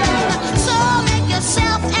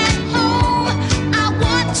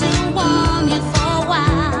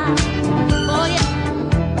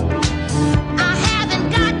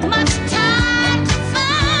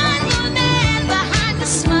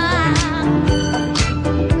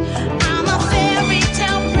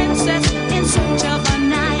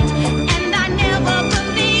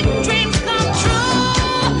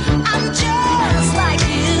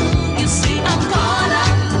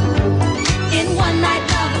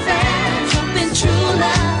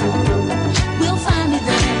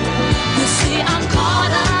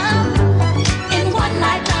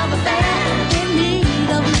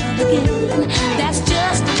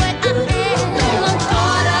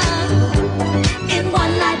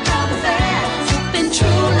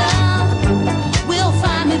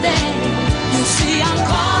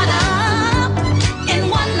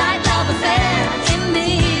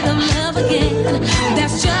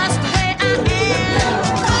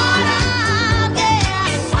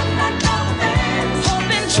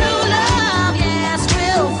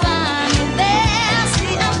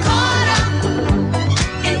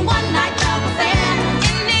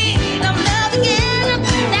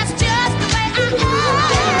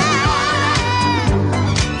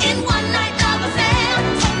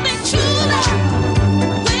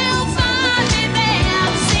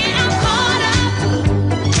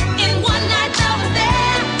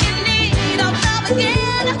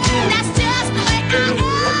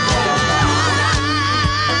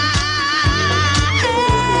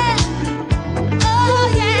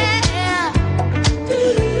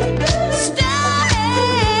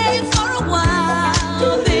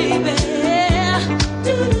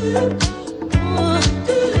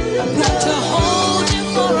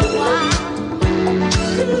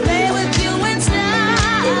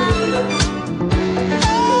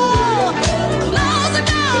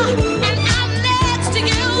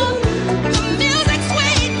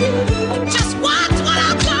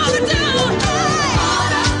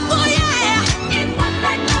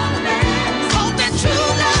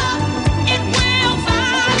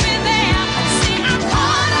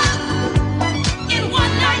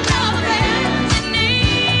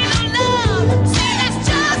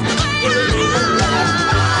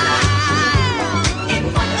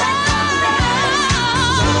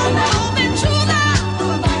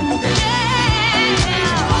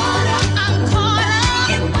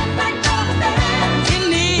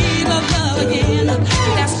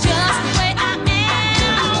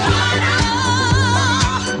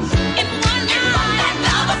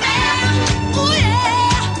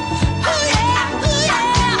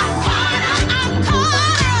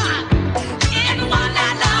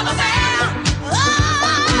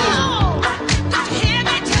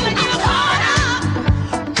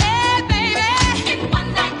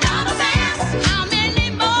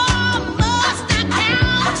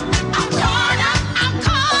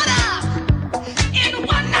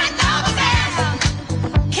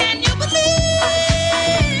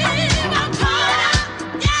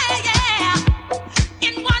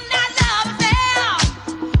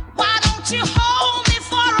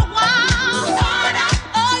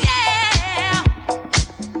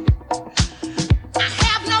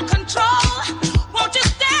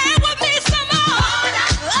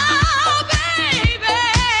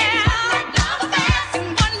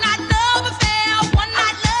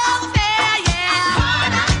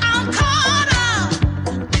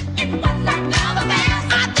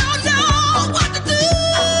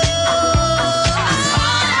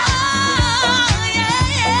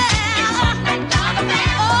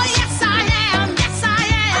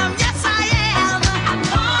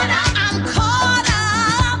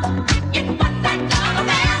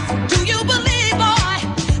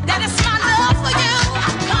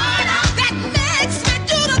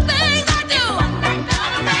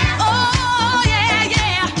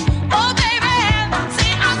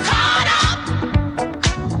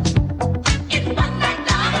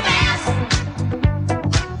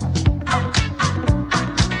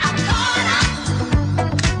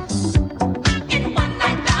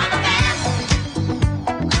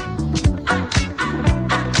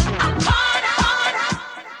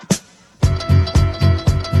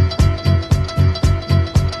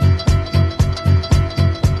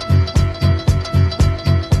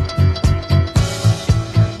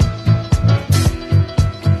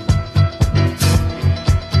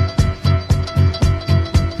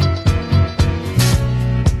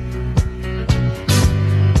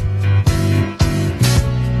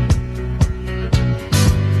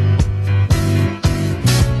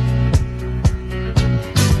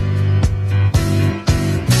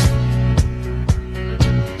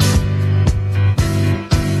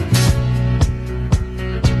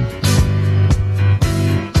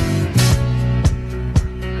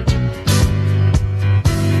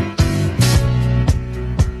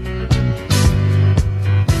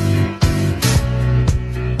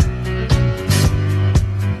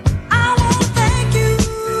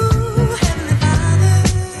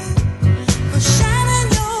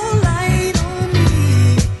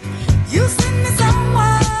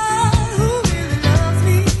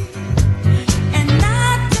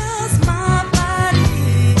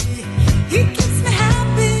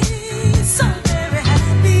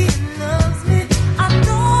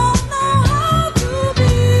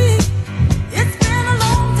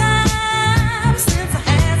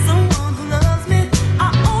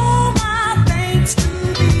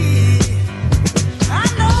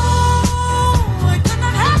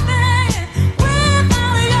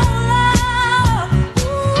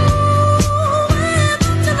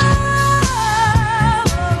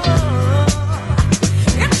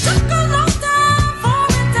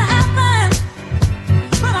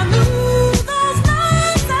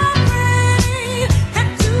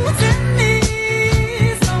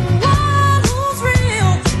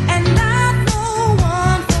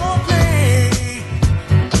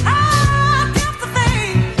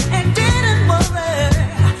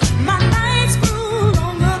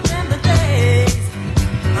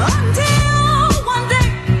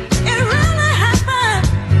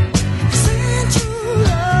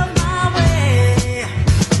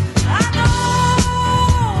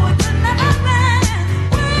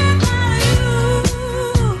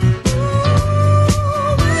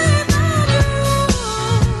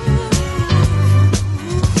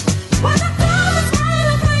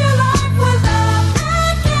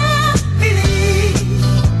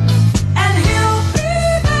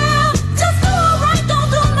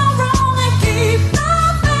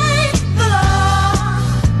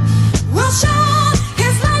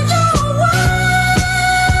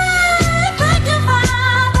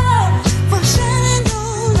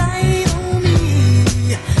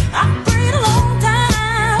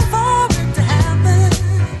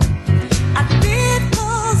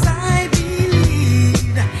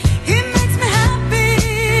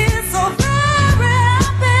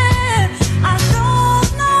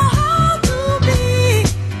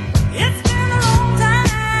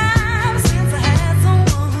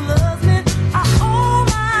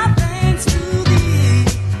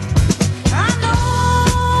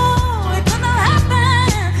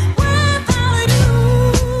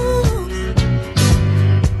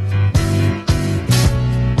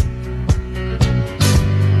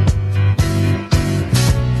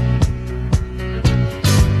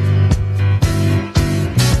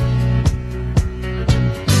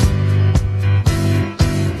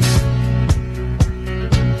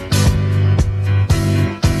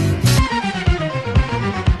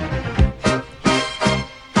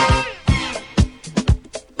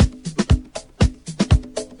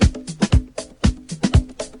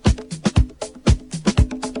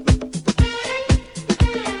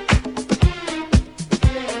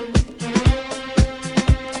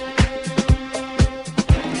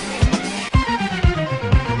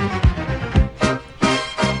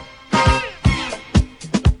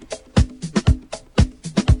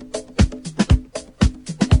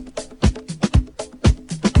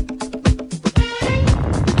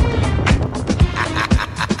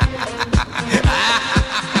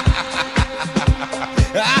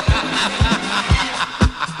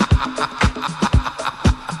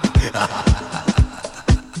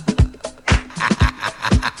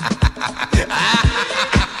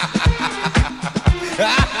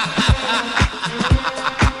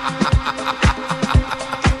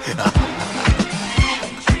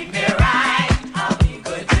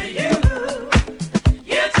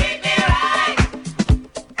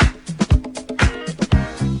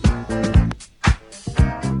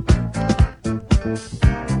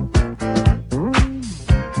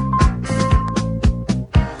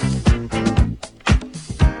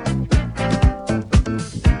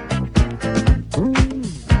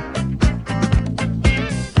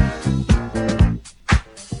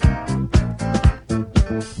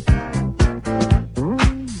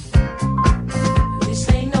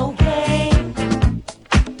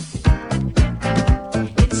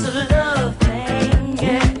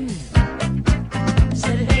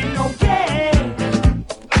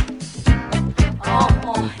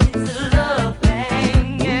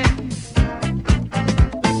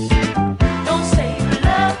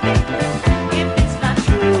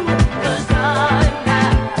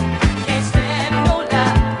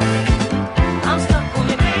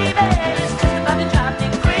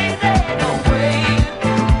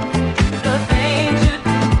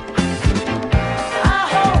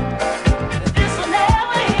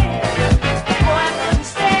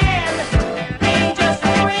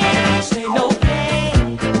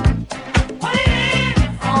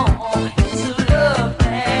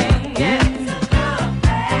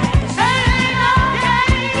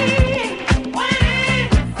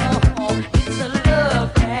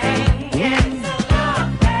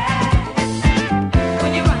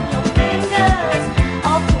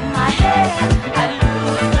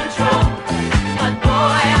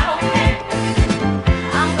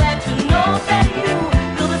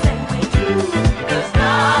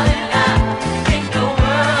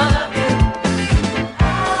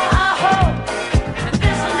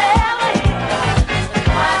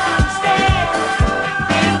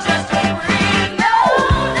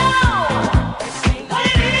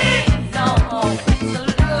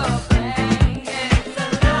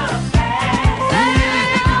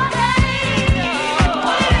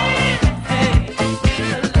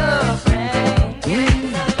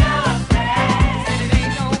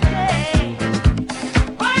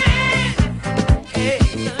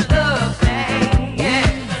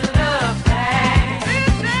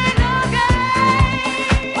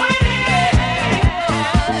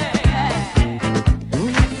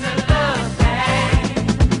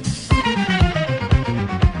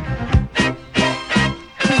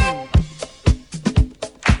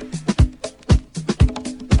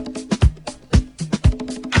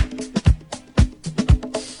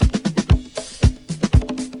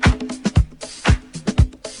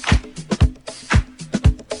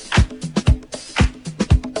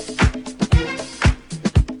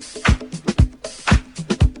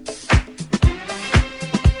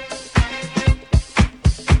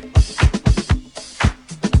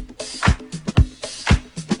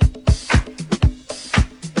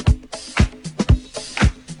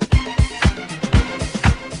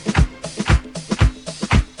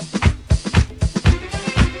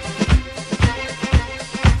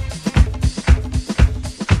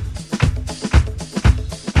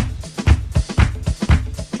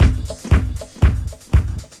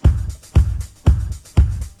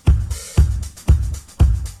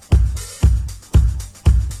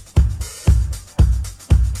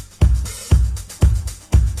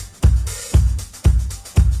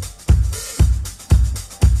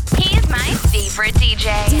 favorite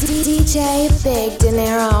DJ. DJ Big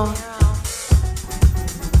Dinero.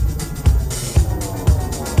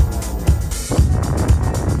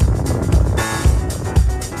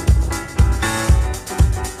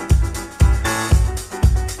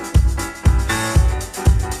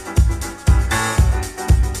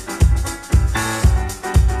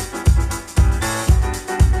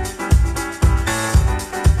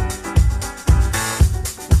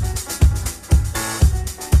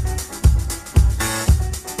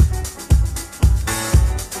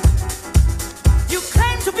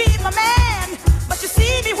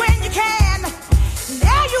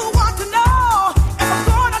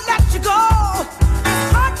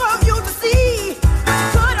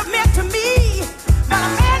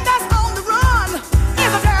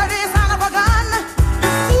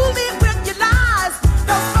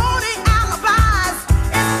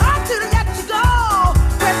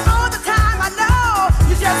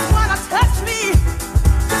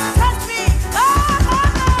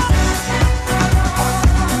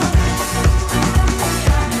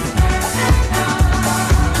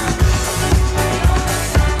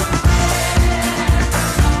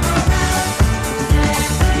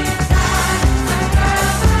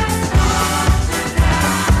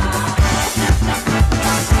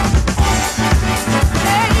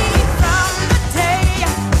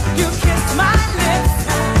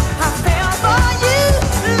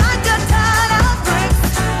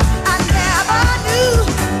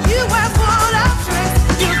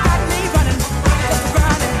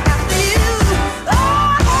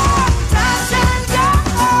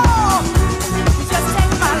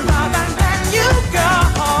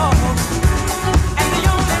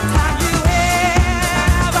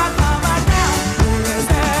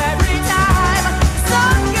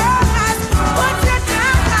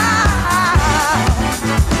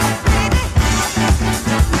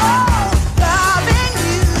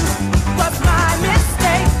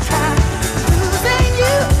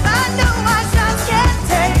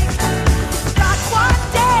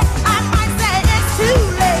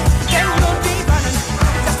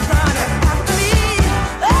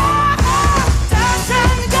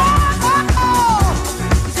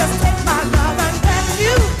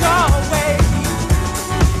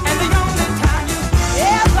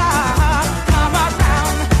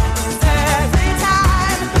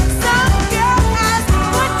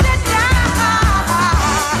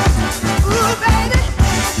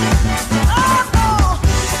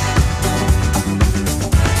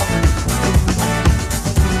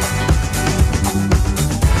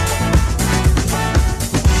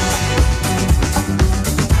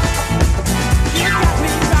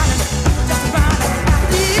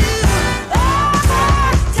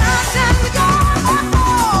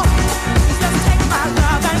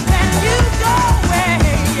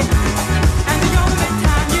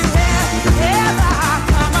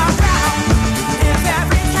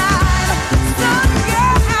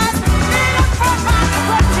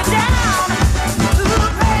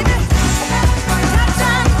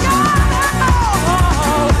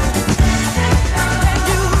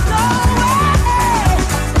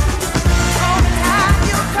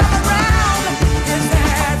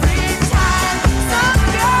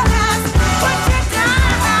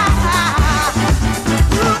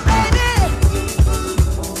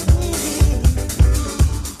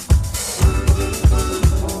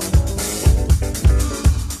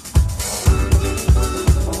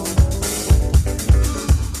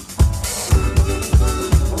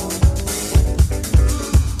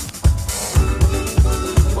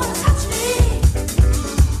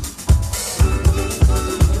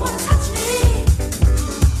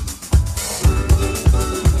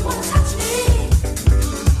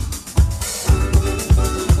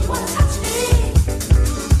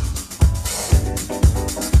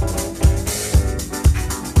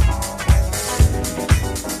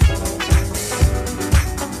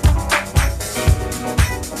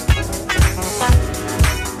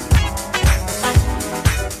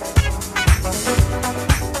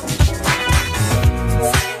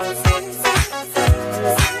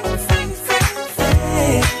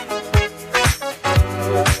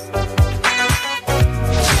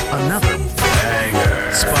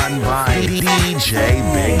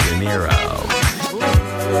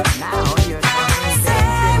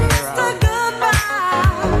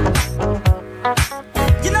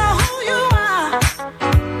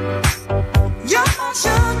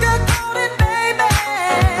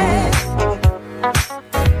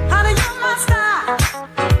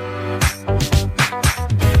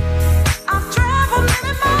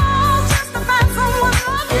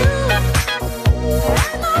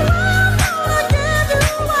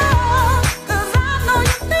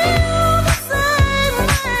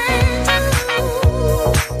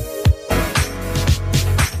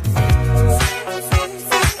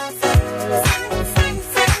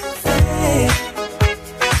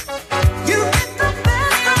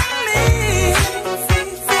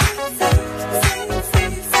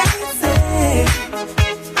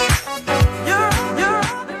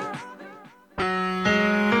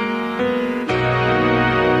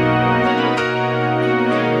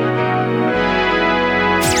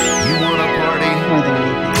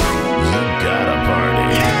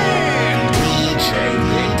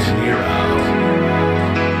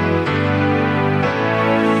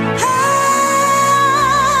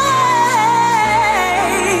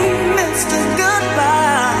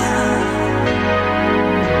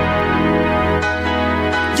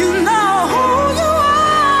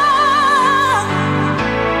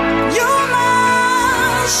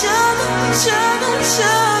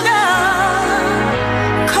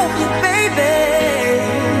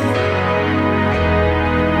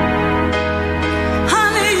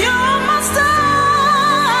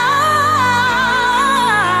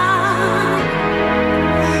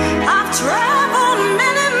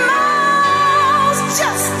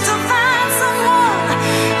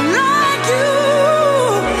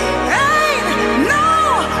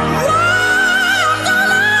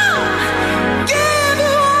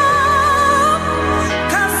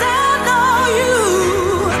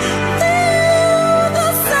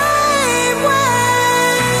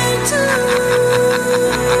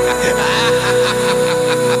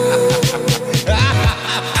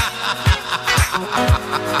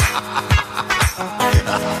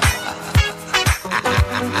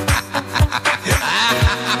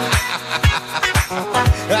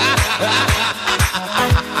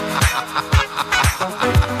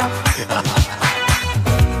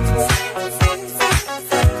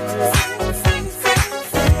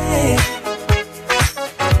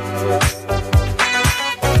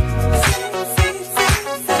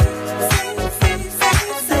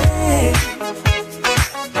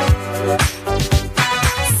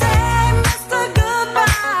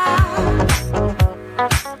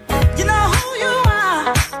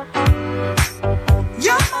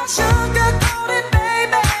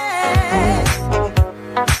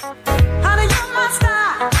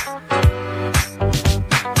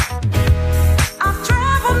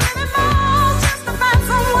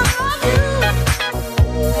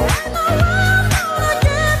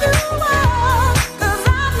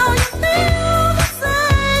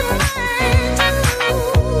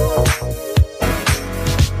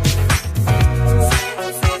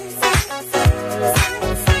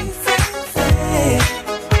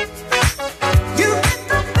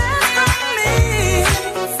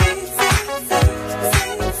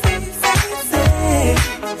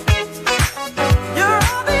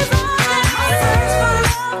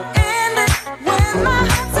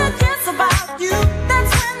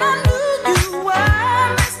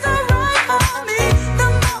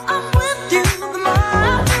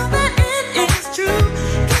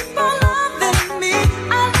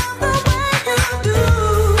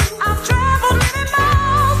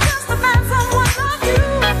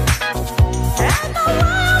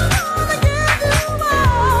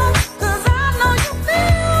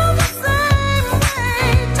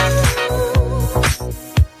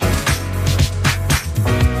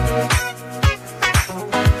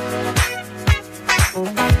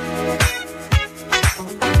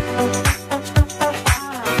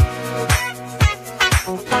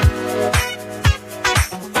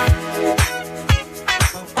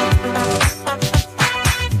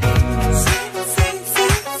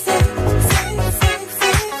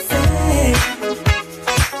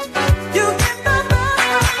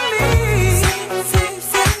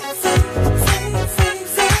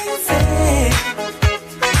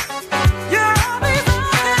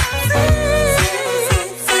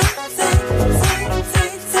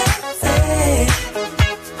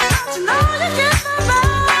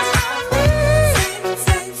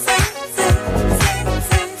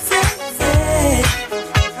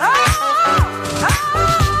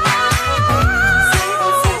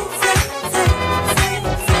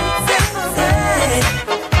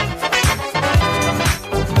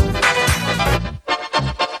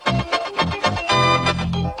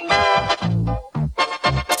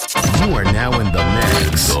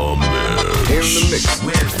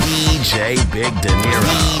 Big Dinero.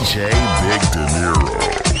 DJ Big Dinero.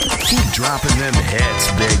 Keep dropping them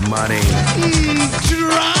hits, Big Money.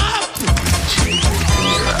 Drop! DJ Big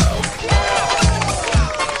Dinero.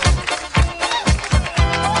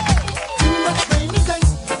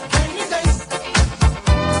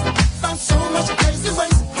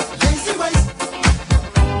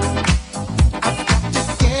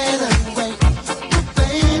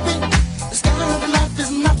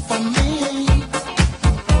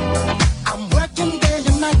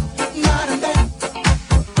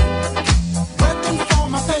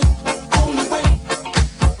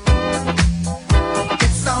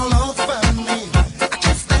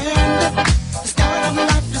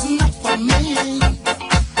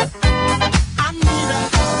 I need a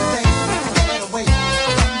holiday, get away.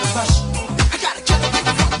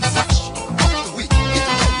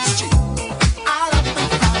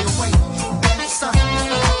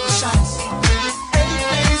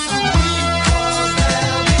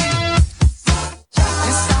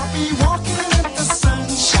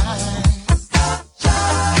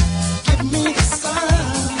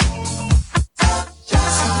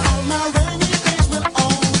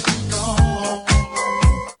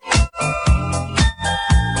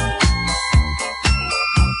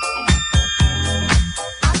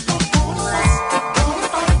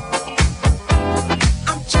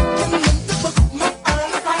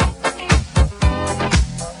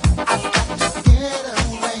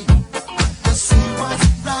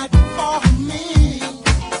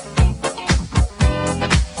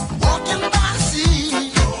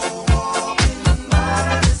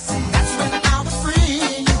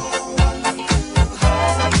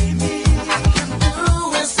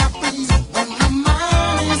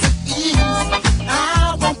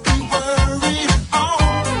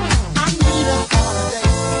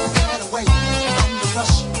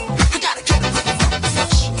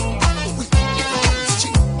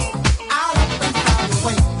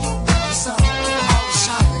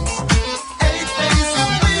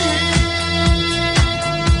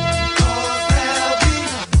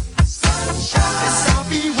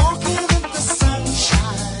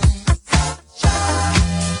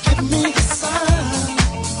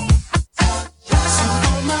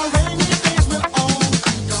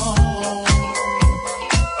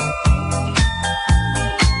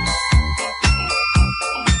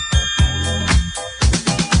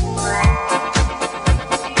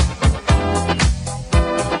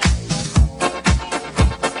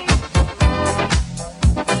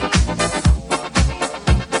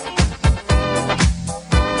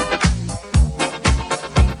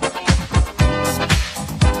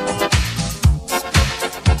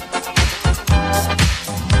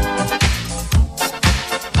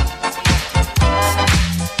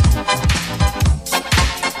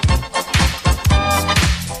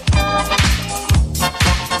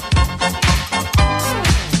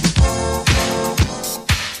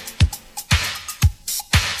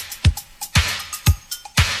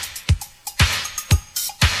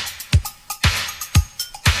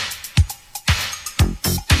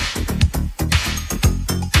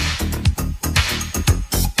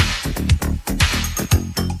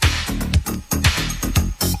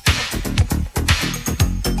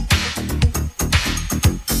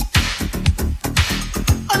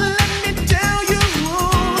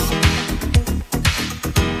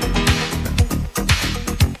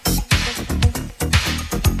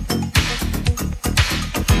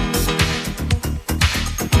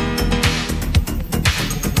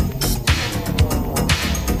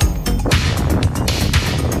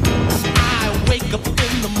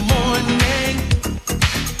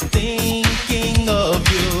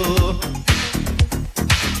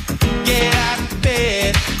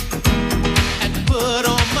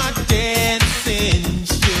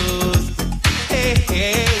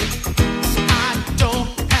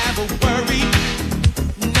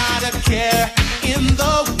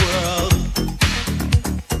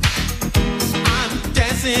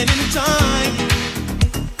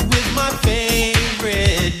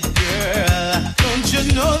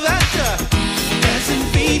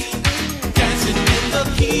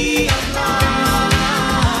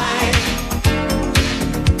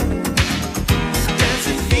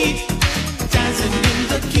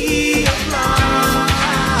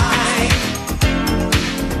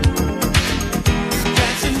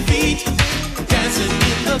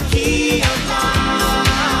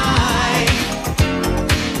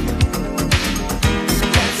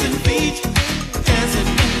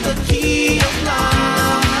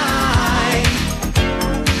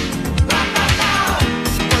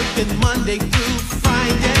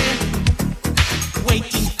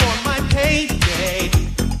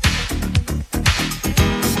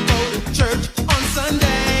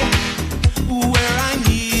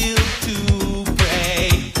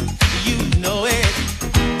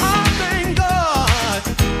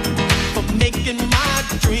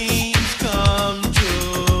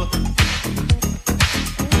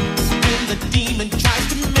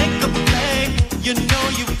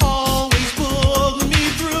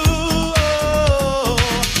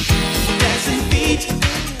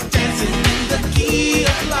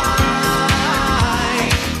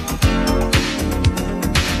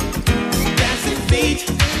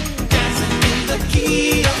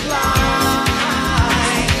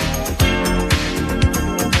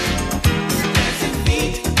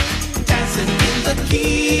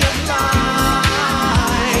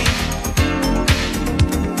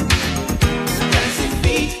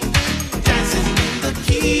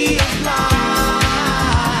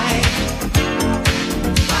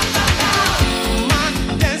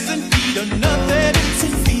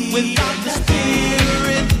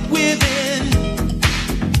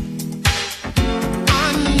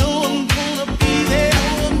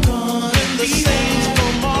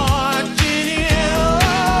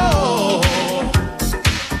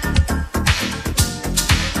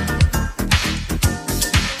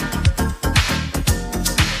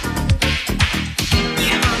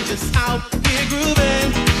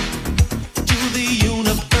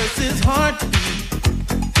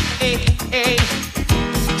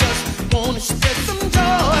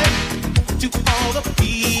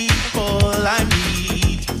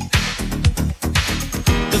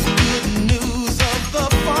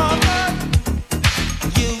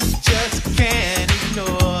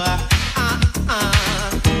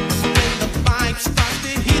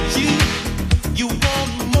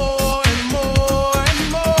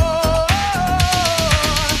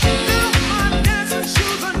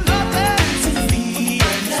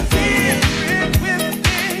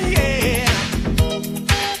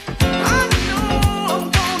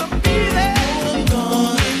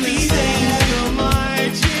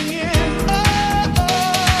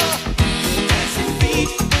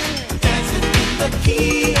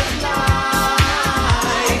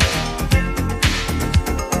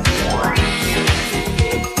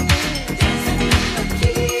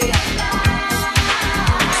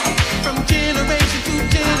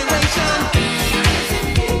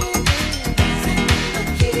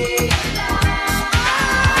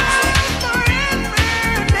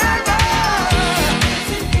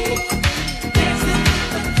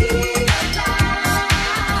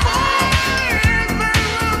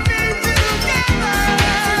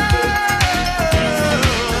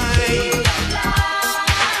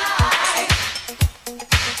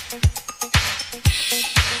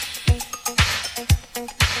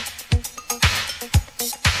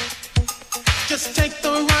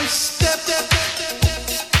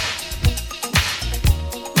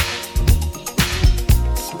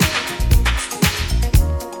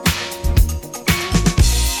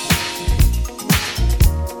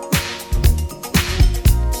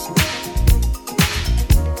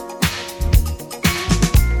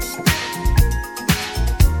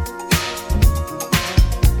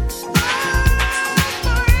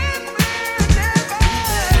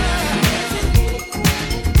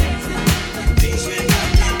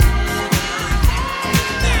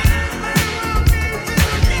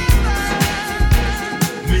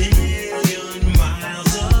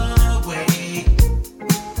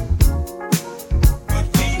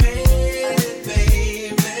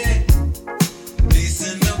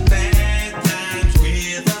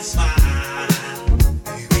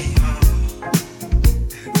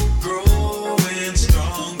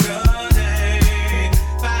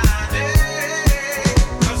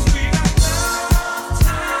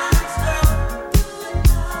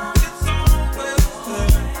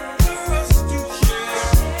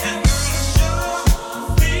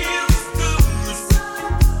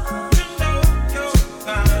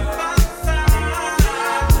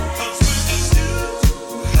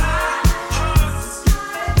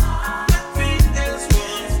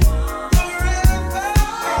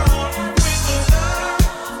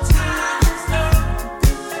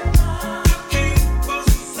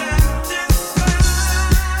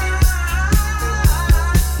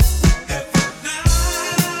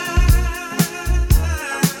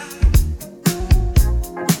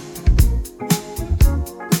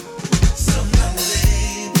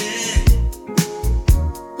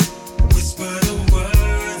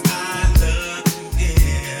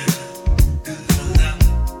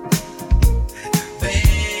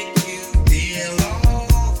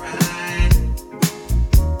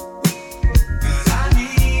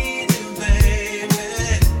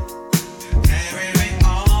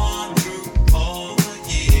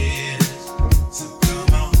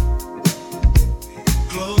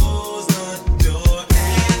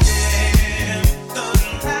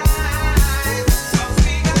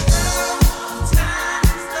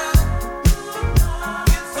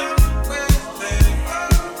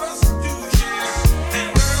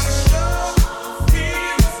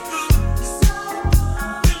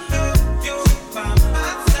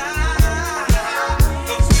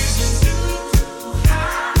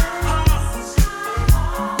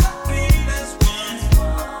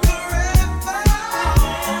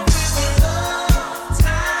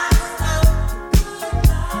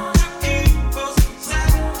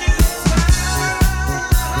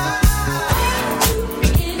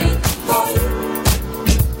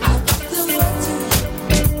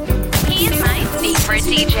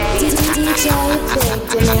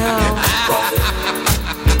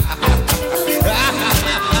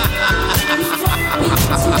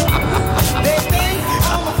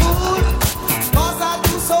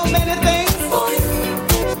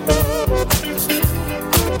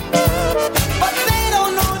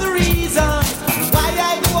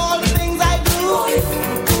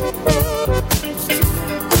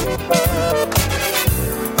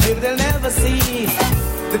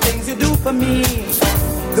 for me.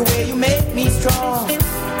 The way you make me strong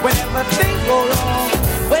whenever things go wrong.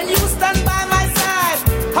 When you stand by my side,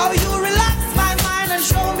 how you relax my mind and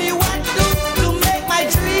show me what to do to make my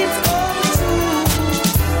dreams come true.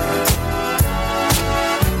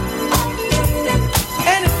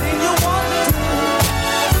 Anything you want me to.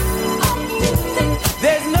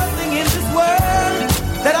 There's nothing in this world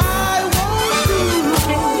that I won't do.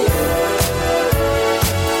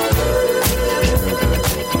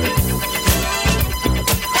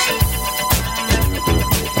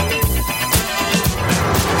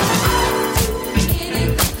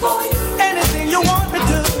 Anything you want me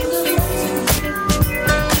to.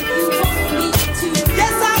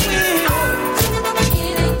 Yes, I will.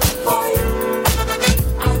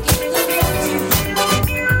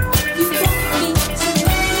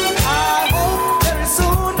 I hope very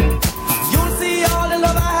soon you'll see all the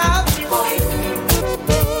love I have.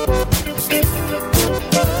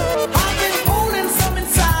 I've been holding some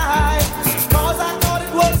inside, 'cause I thought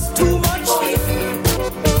it was too much.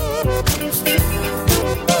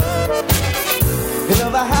 The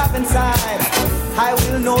love I have inside, I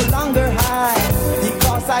will no longer hide,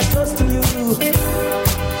 because I trust in you.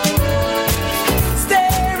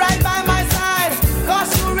 Stay right by my side, 'cause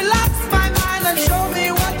you relax my mind and show me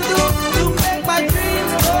what to do to make my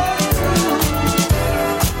dreams come true.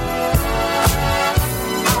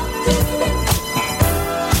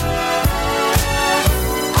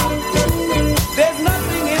 There's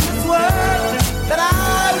nothing in this world that I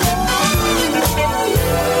won't do.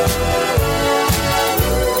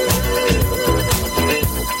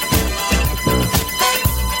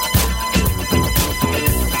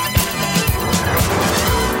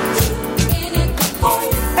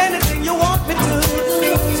 Anything you want me to.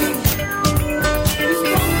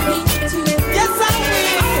 Yes, I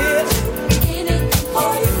will.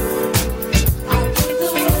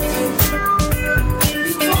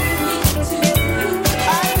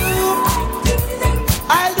 I do.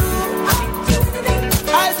 I do.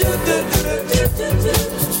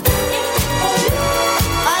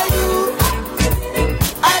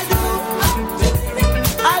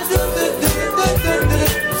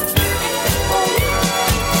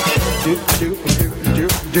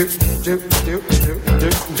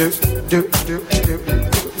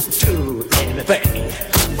 Anything.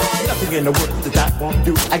 Nothing in the world that I won't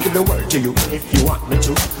do. I give the word to you. If you want me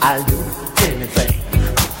to, I'll do anything.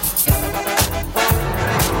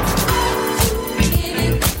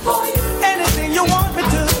 Anything you want me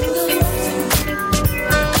to.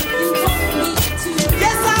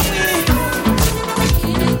 Yes, I will.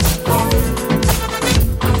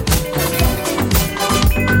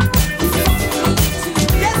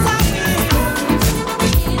 Yes, I will.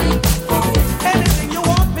 Anything you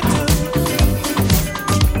want me to.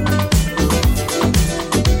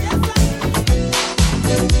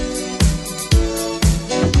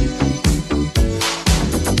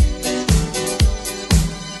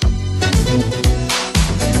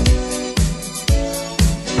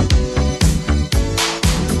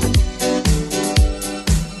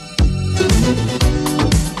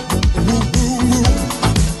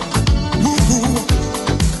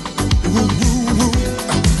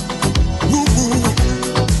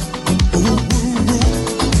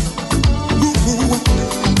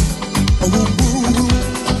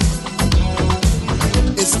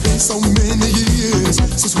 It's been so many years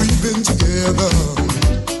since we've been together,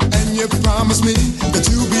 and you promised me that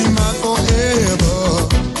you'll be mine forever.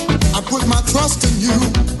 I put my trust in you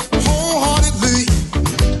wholeheartedly.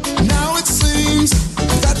 Now it seems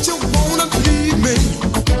that you wanna leave me.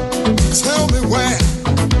 Tell me where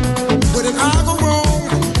did I go wrong?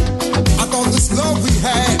 I thought this love we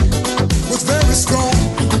had was very strong.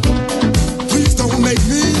 Please don't make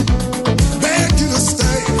me beg you to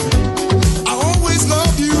stay. I always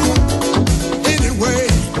love you anyway.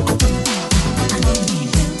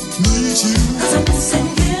 Need you, 'cause I'm missing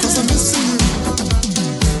you. 'Cause I'm missing you.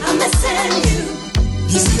 I'm missing you.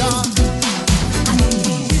 You see, I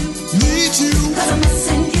need you, 'Cause I'm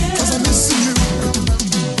missing you. 'cause I'm missing you.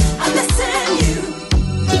 I'm missing you.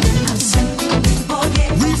 I'm certain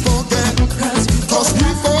we forget. 'Cause we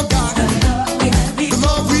forgot The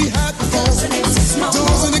love we had before doesn't exist no more.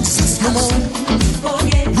 doesn't exist no more.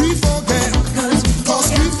 We forget, 'cause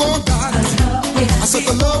we forgot. I said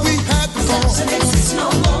the love we had before. Doesn't exist no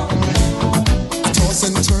more. I toss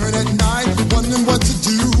and turn at night, wondering what to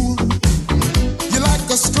do. You're like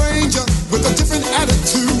a stranger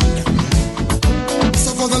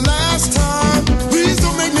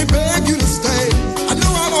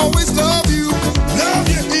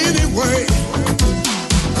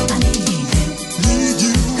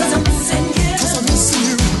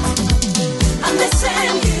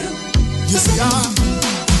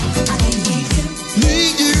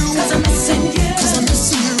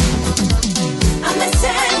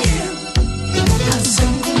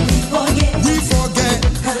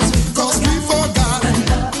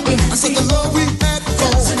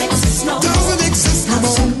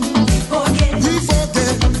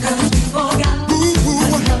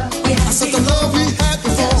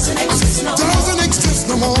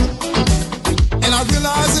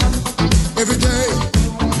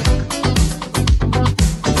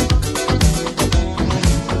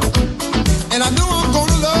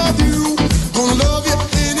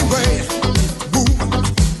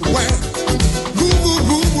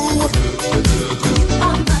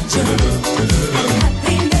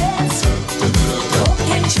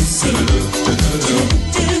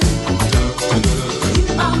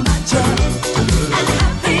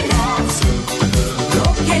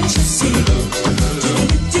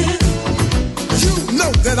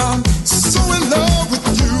That I'm so in love with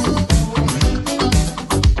you,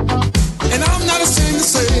 and I'm not ashamed to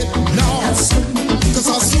say it, no, 'cause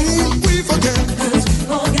how soon we forget.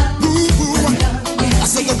 Ooh, I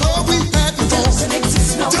said the love we had before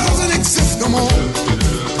doesn't exist no more.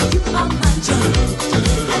 You are my joy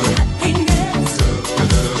and happiness.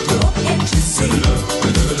 Oh, can't you see?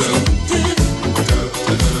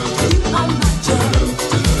 You are my joy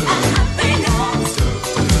and happiness.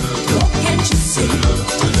 Oh, can't you see?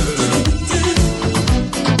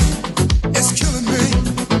 It's killing me.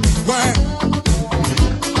 Why?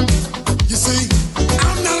 You see,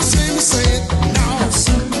 I'm not ashamed to say it now,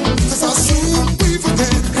 'cause how soon we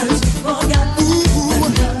forget. Ooh,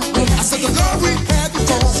 I said the love we had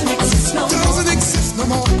before doesn't exist no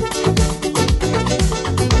more.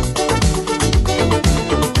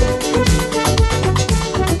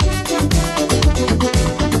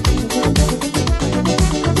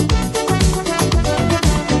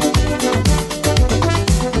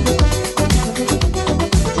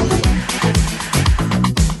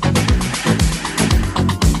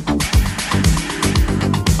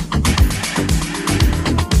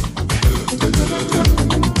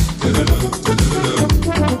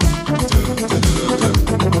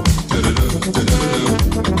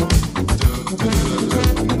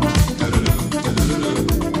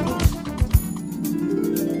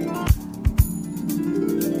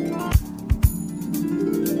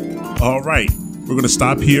 All right, we're going to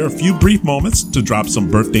stop here a few brief moments to drop some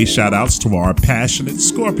birthday shout outs to our passionate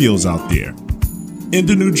Scorpios out there. In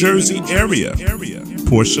the New Jersey area,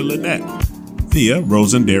 Portia Lynette, Thea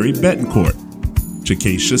Rosenberry Betancourt,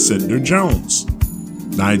 Jakeisha Cinder Jones,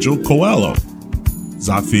 Nigel Coelho,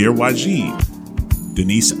 Zafir Wajid,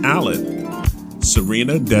 Denise Allen,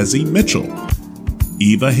 Serena Desi Mitchell,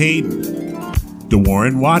 Eva Hayden,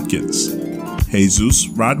 DeWarren Watkins, Jesus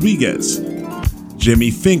Rodriguez,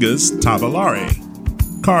 Jimmy Fingers Tavalare,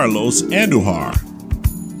 Carlos Andujar,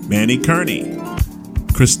 Manny Kearney,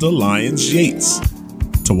 Krista Lyons Yates,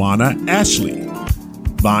 Tawana Ashley,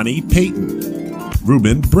 Bonnie Payton,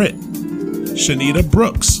 Ruben Britt, Shanita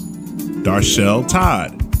Brooks, Darshell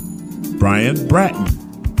Todd, Brian Bratton,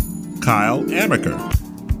 Kyle Amaker,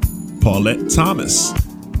 Paulette Thomas,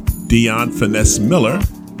 Dion Finesse Miller,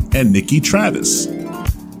 and Nikki Travis.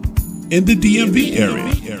 In the DMV area,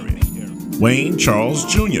 Wayne Charles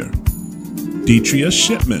Jr., Deetria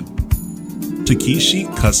Shipman, Takeshi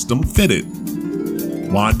Custom Fitted,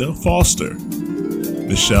 Wanda Foster,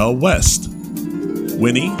 Michelle West,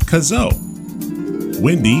 Winnie Cazot,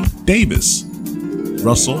 Wendy Davis,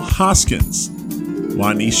 Russell Hoskins,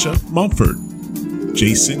 Juanisha Mumford,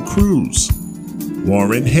 Jason Cruz,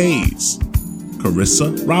 Warren Hayes,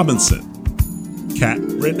 Carissa Robinson, Kat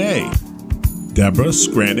Renee, Deborah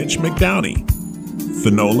Scranage McDowney,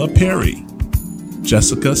 Finola Perry,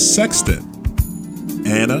 Jessica Sexton,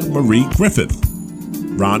 Anna Marie Griffith,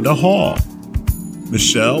 Rhonda Hall,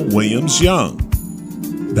 Michelle Williams Young,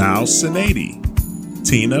 Val Sinady,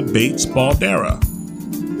 Tina Bates Baldera,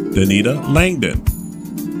 Danita Langdon,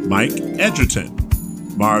 Mike Edgerton,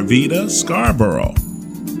 Marvita Scarborough,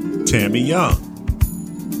 Tammy Young,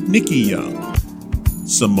 Nikki Young,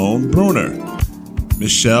 Simone Bruner,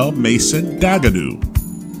 Michelle Mason Dagadoo,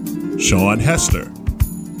 Sean Hester,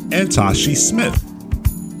 and Tashi Smith.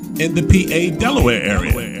 In the PA Delaware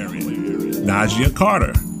area, Najia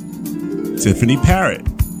Carter, Tiffany Parrott,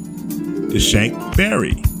 Deshank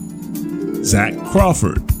Berry, Zach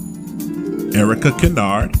Crawford, Erica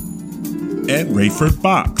Kennard, and Rayford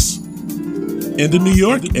Box. In the New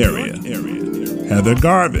York area, Heather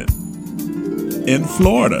Garvin. In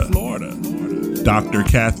Florida, Dr.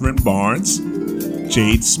 Catherine Barnes,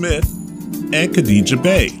 Jade Smith, and Khadijah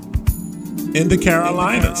Bay. In the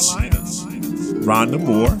Carolinas, Rhonda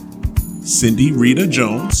Moore, Cindy Rita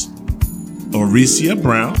Jones, Oricia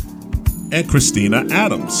Brown, and Christina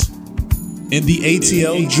Adams. In the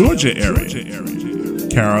ATL Georgia area,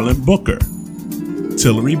 Carolyn Booker,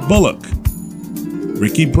 Tillery Bullock,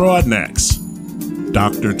 Ricky Broadnax,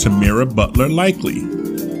 Dr. Tamira Butler Likely,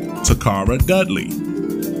 Takara Dudley,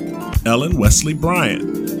 Ellen Wesley Bryant,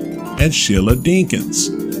 and Sheila Dinkins.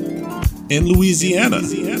 In Louisiana,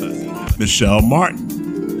 Michelle Martin,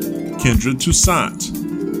 Kendra Toussaint.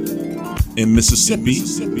 In Mississippi,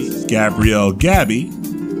 Gabrielle Gabby,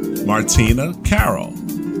 Martina Carroll.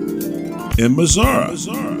 In Missouri,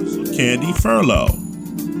 Candy Furlow.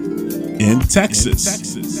 In Texas,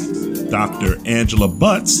 Dr. Angela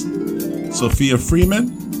Butts, Sophia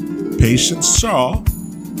Freeman, Patience Shaw,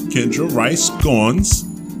 Kendra Rice Gons,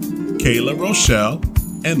 Kayla Rochelle,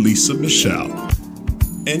 and Lisa Michelle.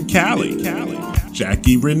 In Cali,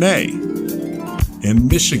 Jackie Renee. In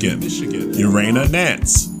Michigan, Urena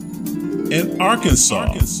Nance. In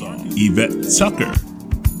Arkansas, Yvette Tucker.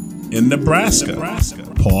 In Nebraska,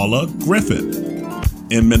 Paula Griffin.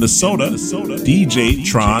 In Minnesota, DJ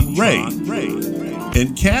Tron Ray.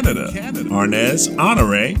 In Canada, Arnaz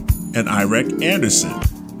Honore and Irek Anderson.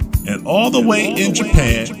 And all the way in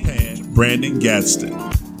Japan, Brandon Gadsden.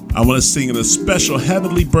 I want to sing a special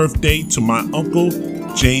heavenly birthday to my uncle,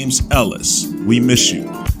 James Ellis. We miss you.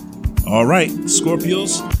 All right,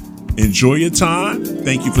 Scorpios, enjoy your time.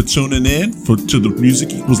 Thank you for tuning in to the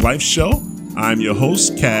Music Equals Life show. I'm your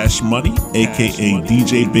host, Cash Money, aka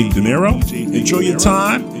DJ Big Dinero. Enjoy your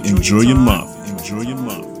time, enjoy your month. Enjoy your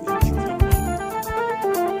month.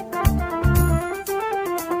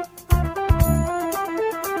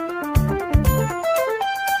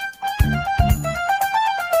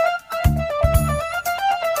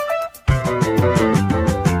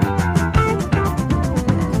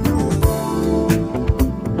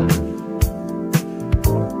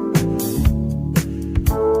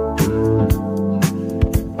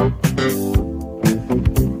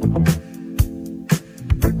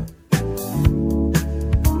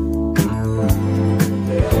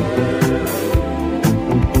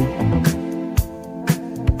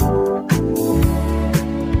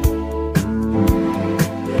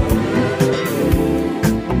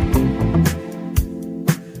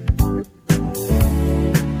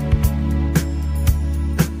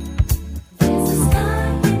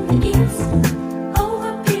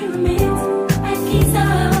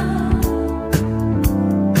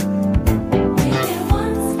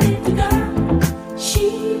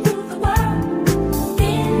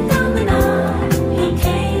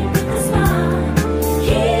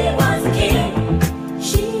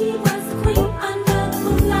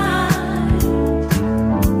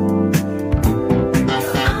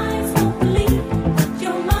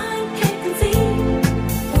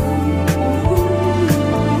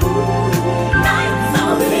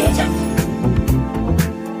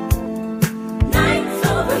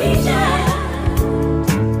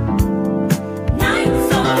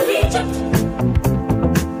 Egypt.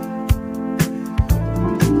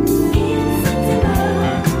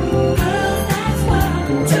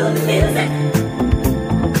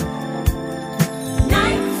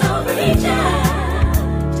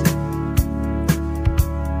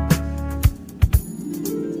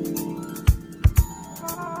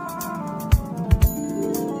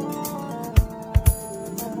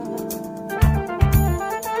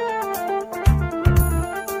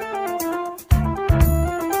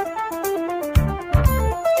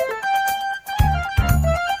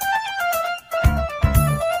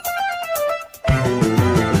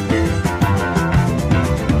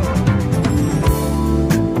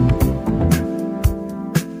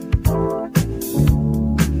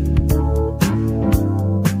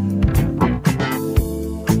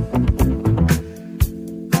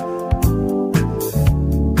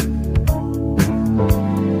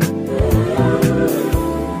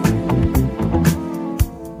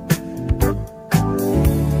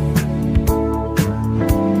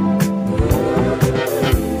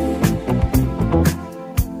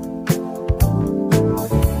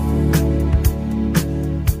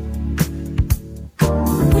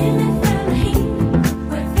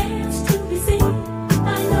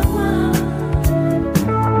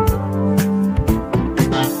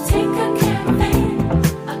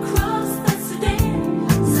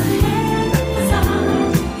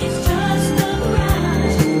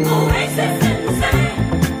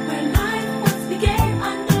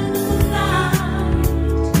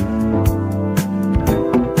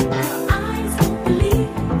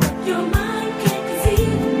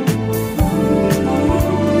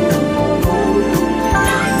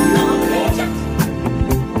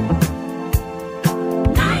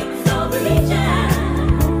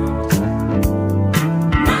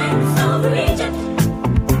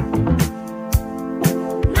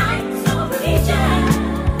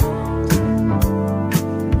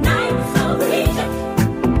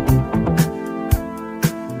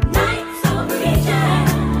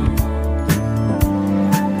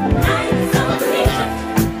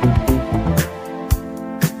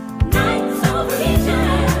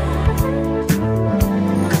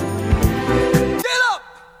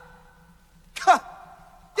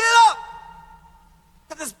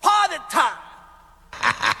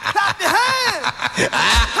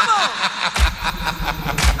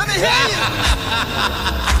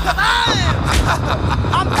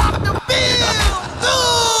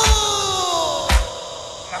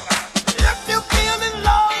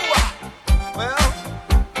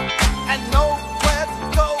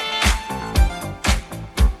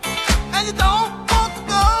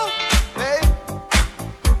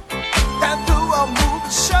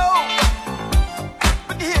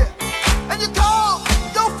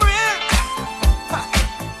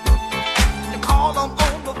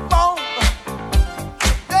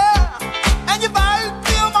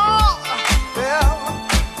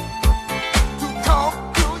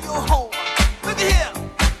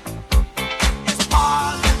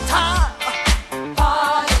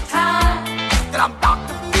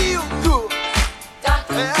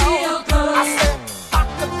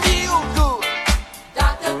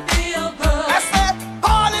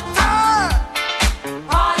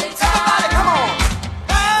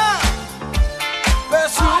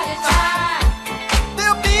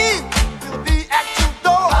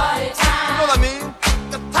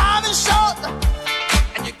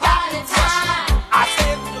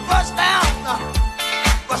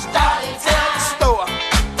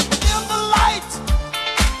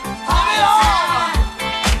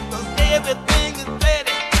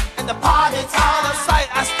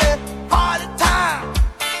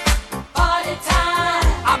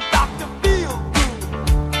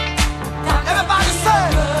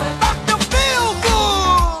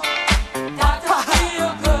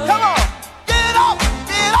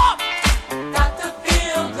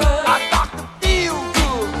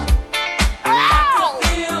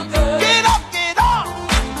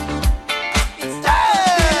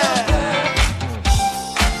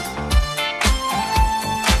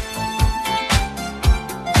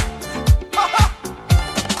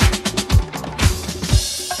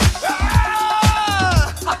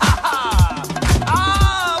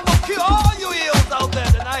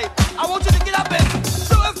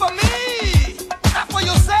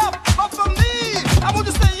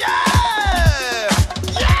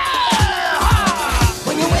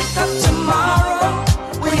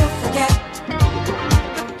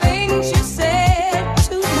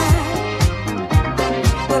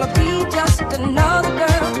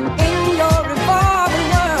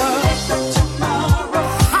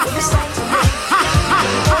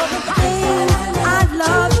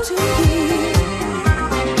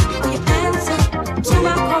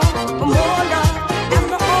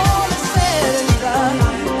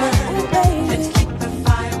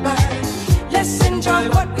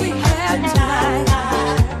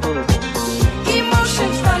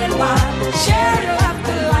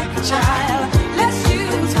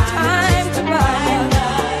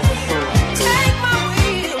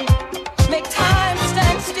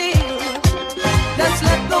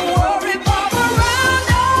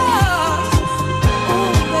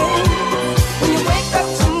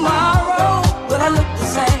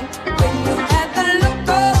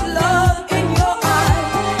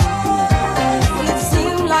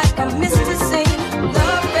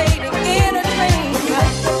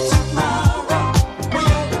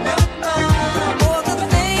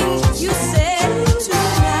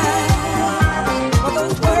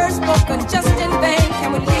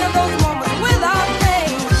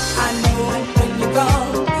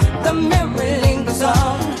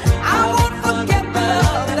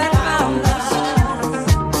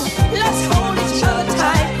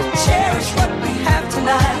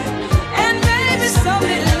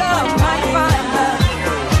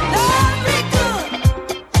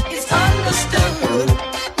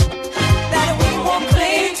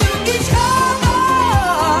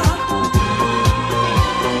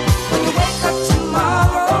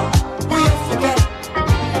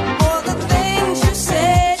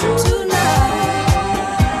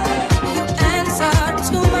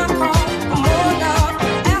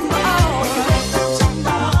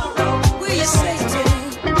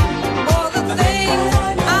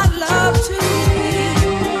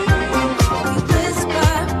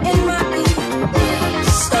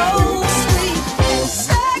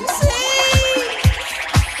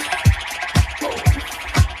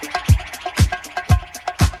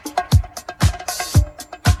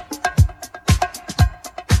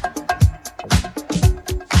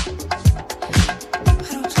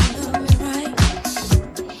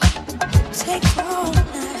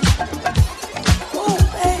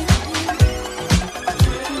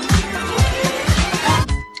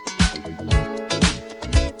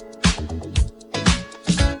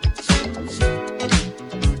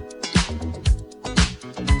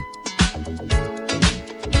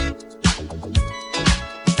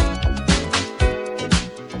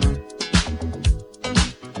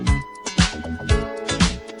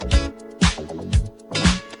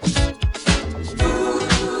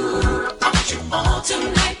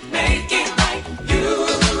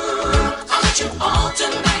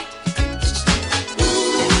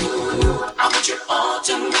 I want you all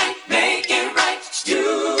tonight. Make it right. You,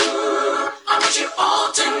 I want you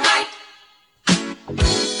all tonight.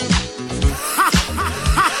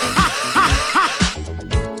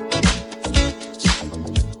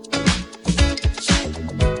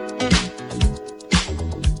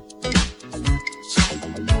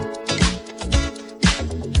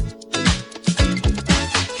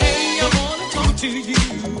 Hey, I wanna talk to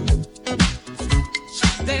you.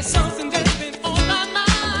 There's something that's been on my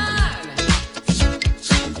mind.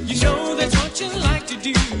 You know that's what you like to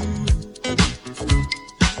do.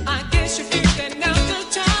 I guess you feel that now's the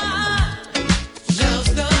time. Now's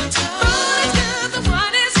the time. Boys, girls, the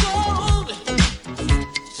wine is cold,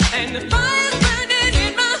 and the fire's burning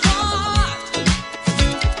in my heart.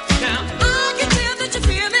 Now I can tell that you're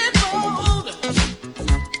feeling bold,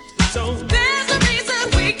 so there's a reason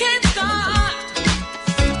we can't start.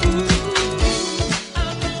 Ooh, I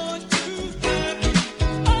want to have you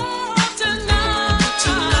all tonight.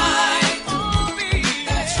 Tonight, oh baby,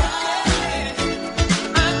 that's right.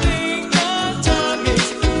 I think the time is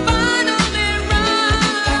finally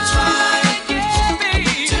right. That's right, yeah,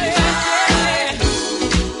 baby. Tonight,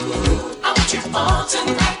 I want you all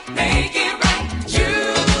tonight. Make it right. You,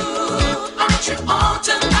 I want you all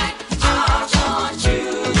tonight. I want you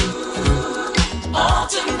all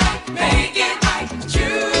tonight. Make it right.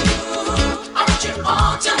 You, I want you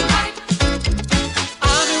all tonight.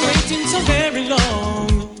 I've been waiting so very long.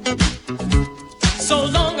 So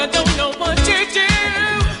long I don't know what to do.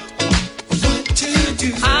 What to do?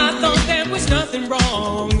 I thought there was nothing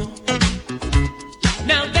wrong.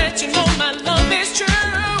 Now that you know my love is true.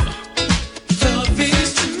 Love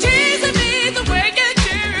is true.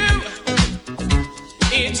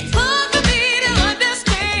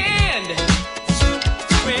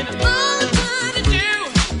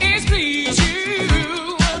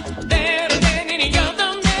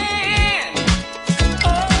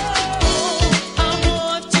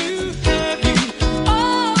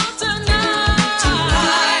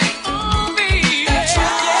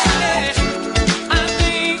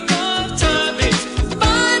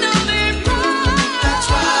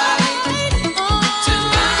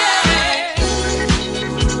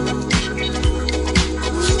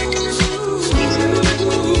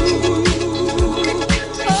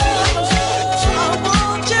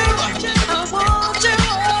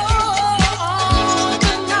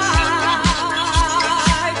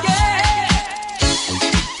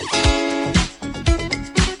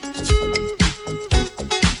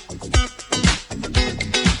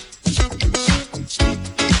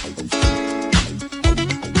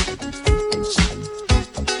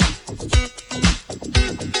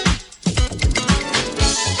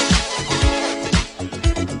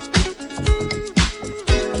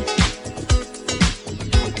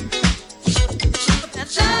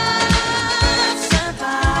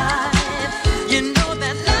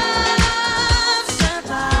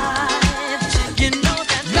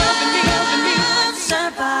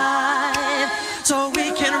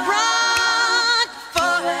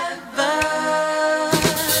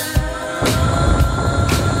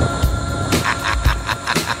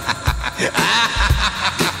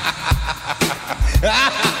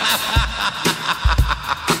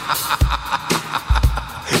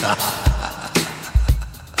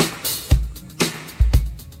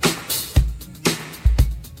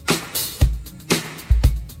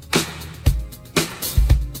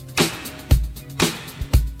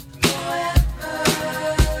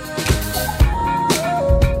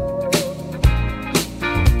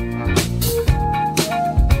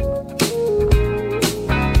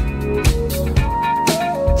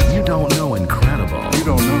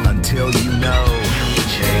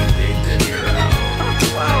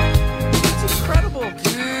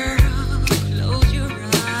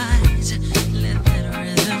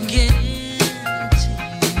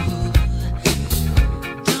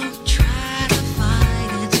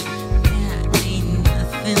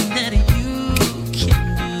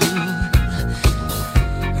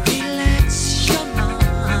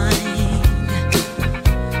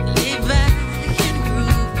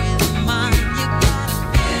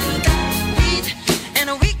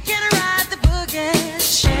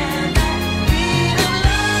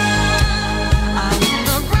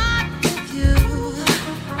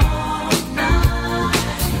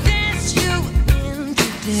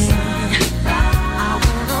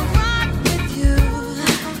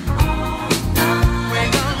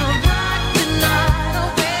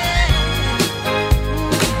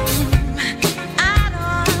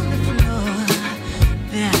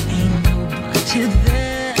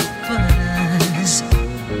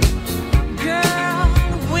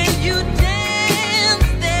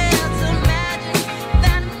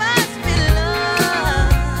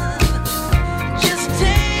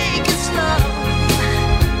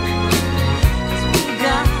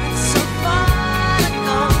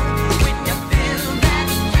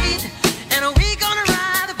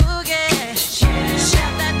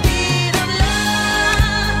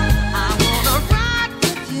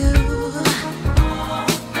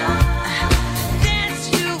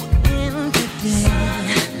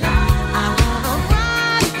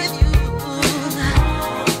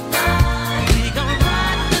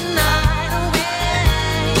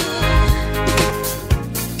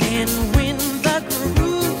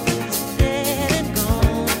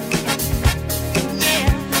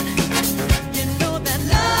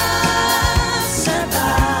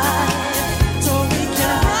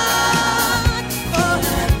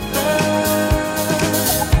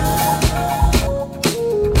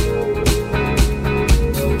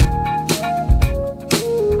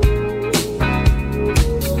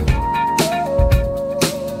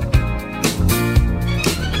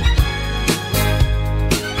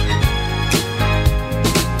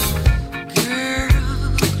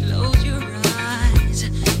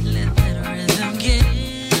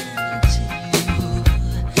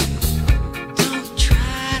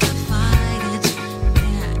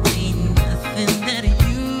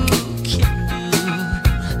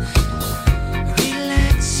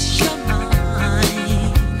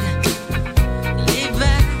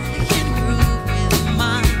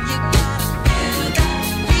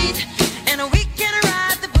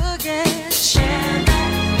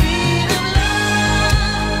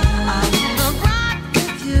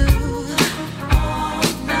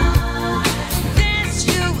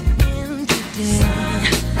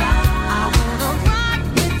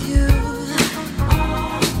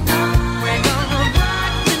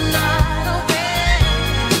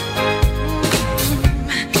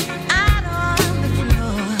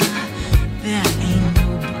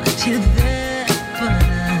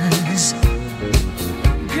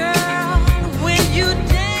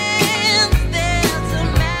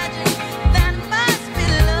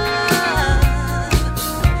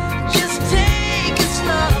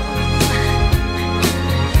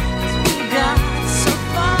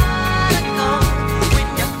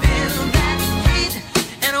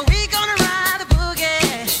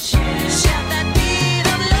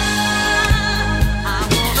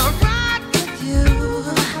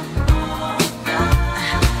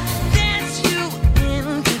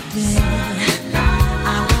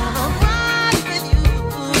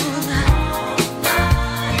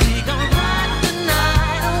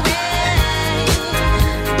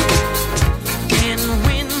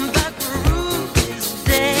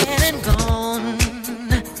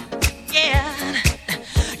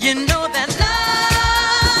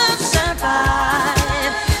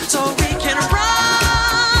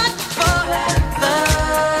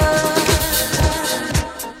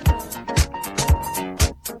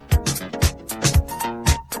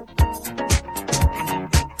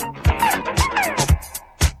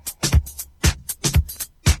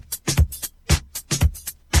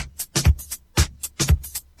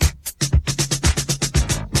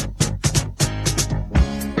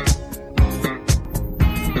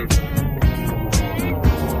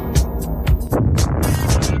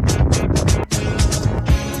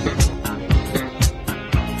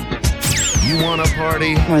 want to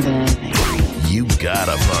party? More than anything. You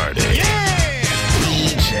gotta party. Yeah!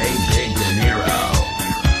 DJ Big Dinero.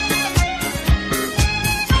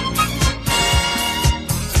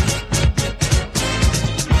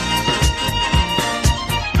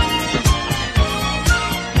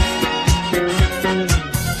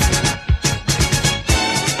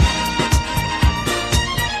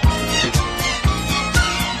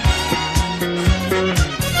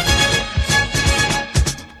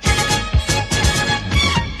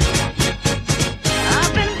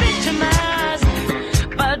 I've been victimized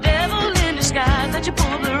by a devil in disguise that you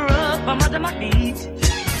pulled the rug from under my feet.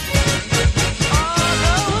 All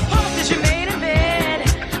those promises you made in bed,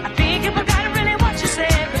 I think you forgot really what you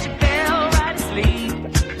said, 'cause you fell right asleep.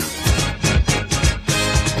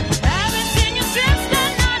 Haven't seen you since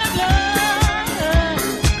that night of love,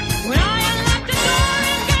 when all you locked the door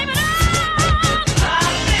and gave it up.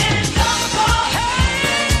 I've been done for,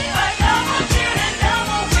 hey, but double feeling,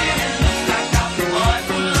 double feeling. Looks like I'm the one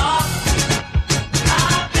who lost.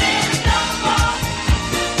 I've been done for,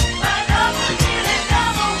 but double feeling,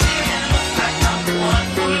 double feeling. Looks like I'm the one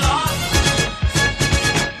who lost.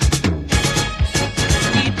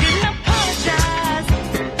 He didn't apologize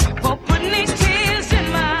for putting these tears in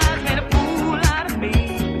my eyes, made a fool out of me.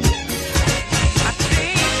 I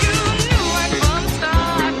think you knew right from the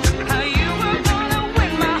start how you were gonna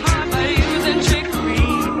win my heart by using trickery.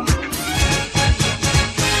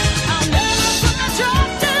 I'll never put my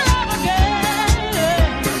trust in love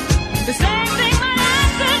again. The same thing might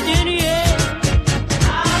happen in the end.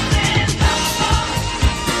 I've been done for,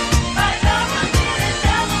 but double feeling,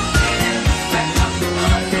 double feeling. Looks like I'm the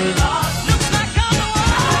one who lost. Looks like I'm the one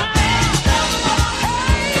who lost. I've been done for,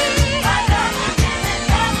 hey, but double feeling,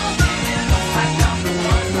 double feeling. Looks like I'm the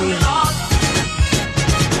one who lost.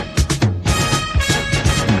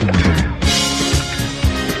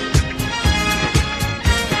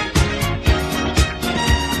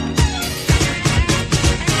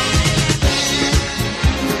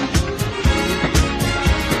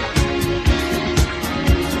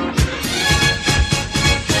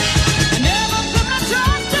 I never put my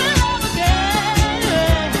trust in love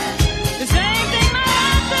again. The same thing might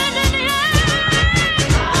happen in the end.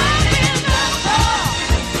 I've been done for,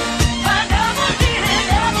 but double feeling,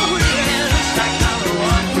 double feeling. Looks like I'm the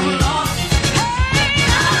one who lost. Hey,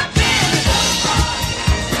 I've been done for,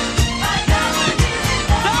 but double feeling,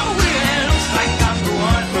 double feeling. Looks like I'm the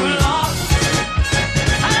one who lost.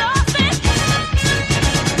 I lost it.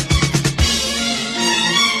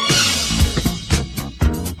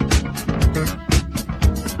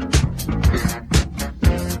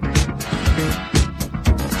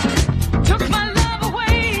 Took my love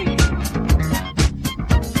away,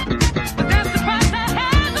 but that's the price I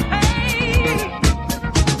had to pay.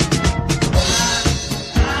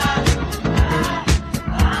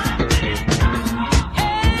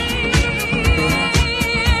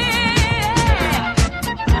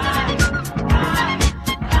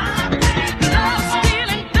 Love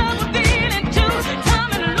stealing, double dealing, too,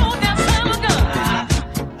 time and low down son of a gun.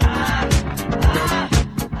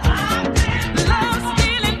 Love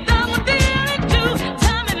stealing, double dealing, too,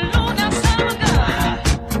 time and low down son of a gun.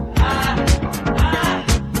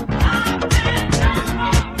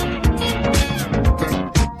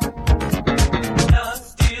 Love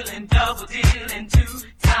stealing, double dealing, too,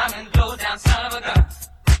 time and low down son of a gun.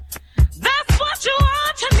 That's what you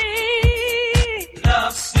are to me.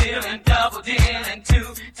 Love stealing, double dealing,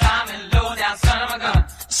 too, time and low down son of a gun.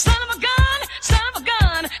 Son of a gun, son of a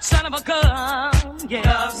gun, son of a gun. Yeah.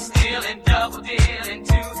 Love stealing, double dealing,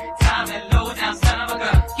 too, time and low down son of a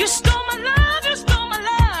gun. You stole my love, you stole my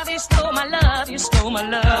love, you stole my love, you stole my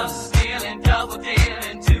love. Love stealing, double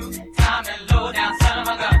dealing, too, time and low down son of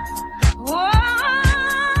a gun.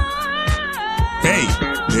 Hey,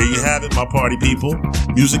 there you have it, my party people.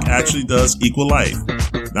 Music actually does equal life.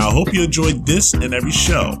 Now, I hope you enjoyed this and every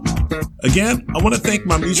show. Again, I want to thank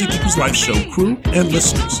my Music Equals Life show crew and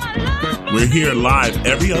listeners. We're here live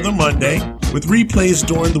every other Monday with replays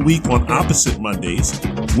during the week on opposite Mondays,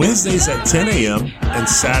 Wednesdays at 10 a.m., and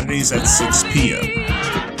Saturdays at 6 p.m.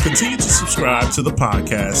 Continue to subscribe to the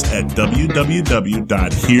podcast at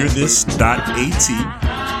www.hearthis.at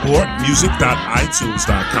or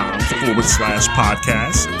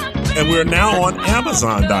music.itunes.com/podcast. And we're now on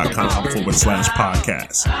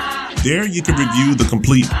Amazon.com/podcast. There you can review the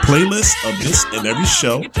complete playlist of this and every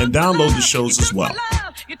show and download the shows as well.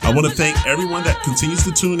 I want to thank everyone that continues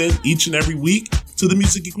to tune in each and every week to the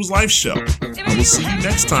Music Equals Life show. I will see you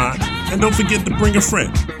next time, and don't forget to bring a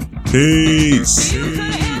friend. Peace.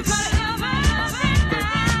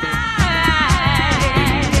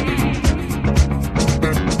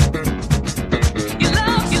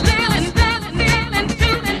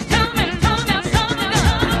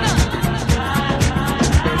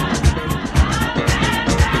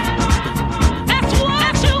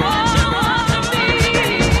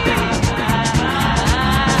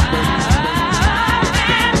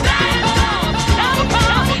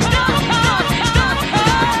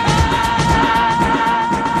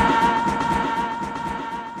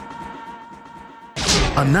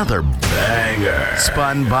 Another banger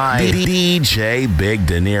spun by DJ Big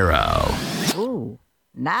Dinero. Ooh,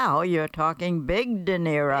 now you're talking Big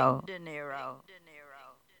Dinero.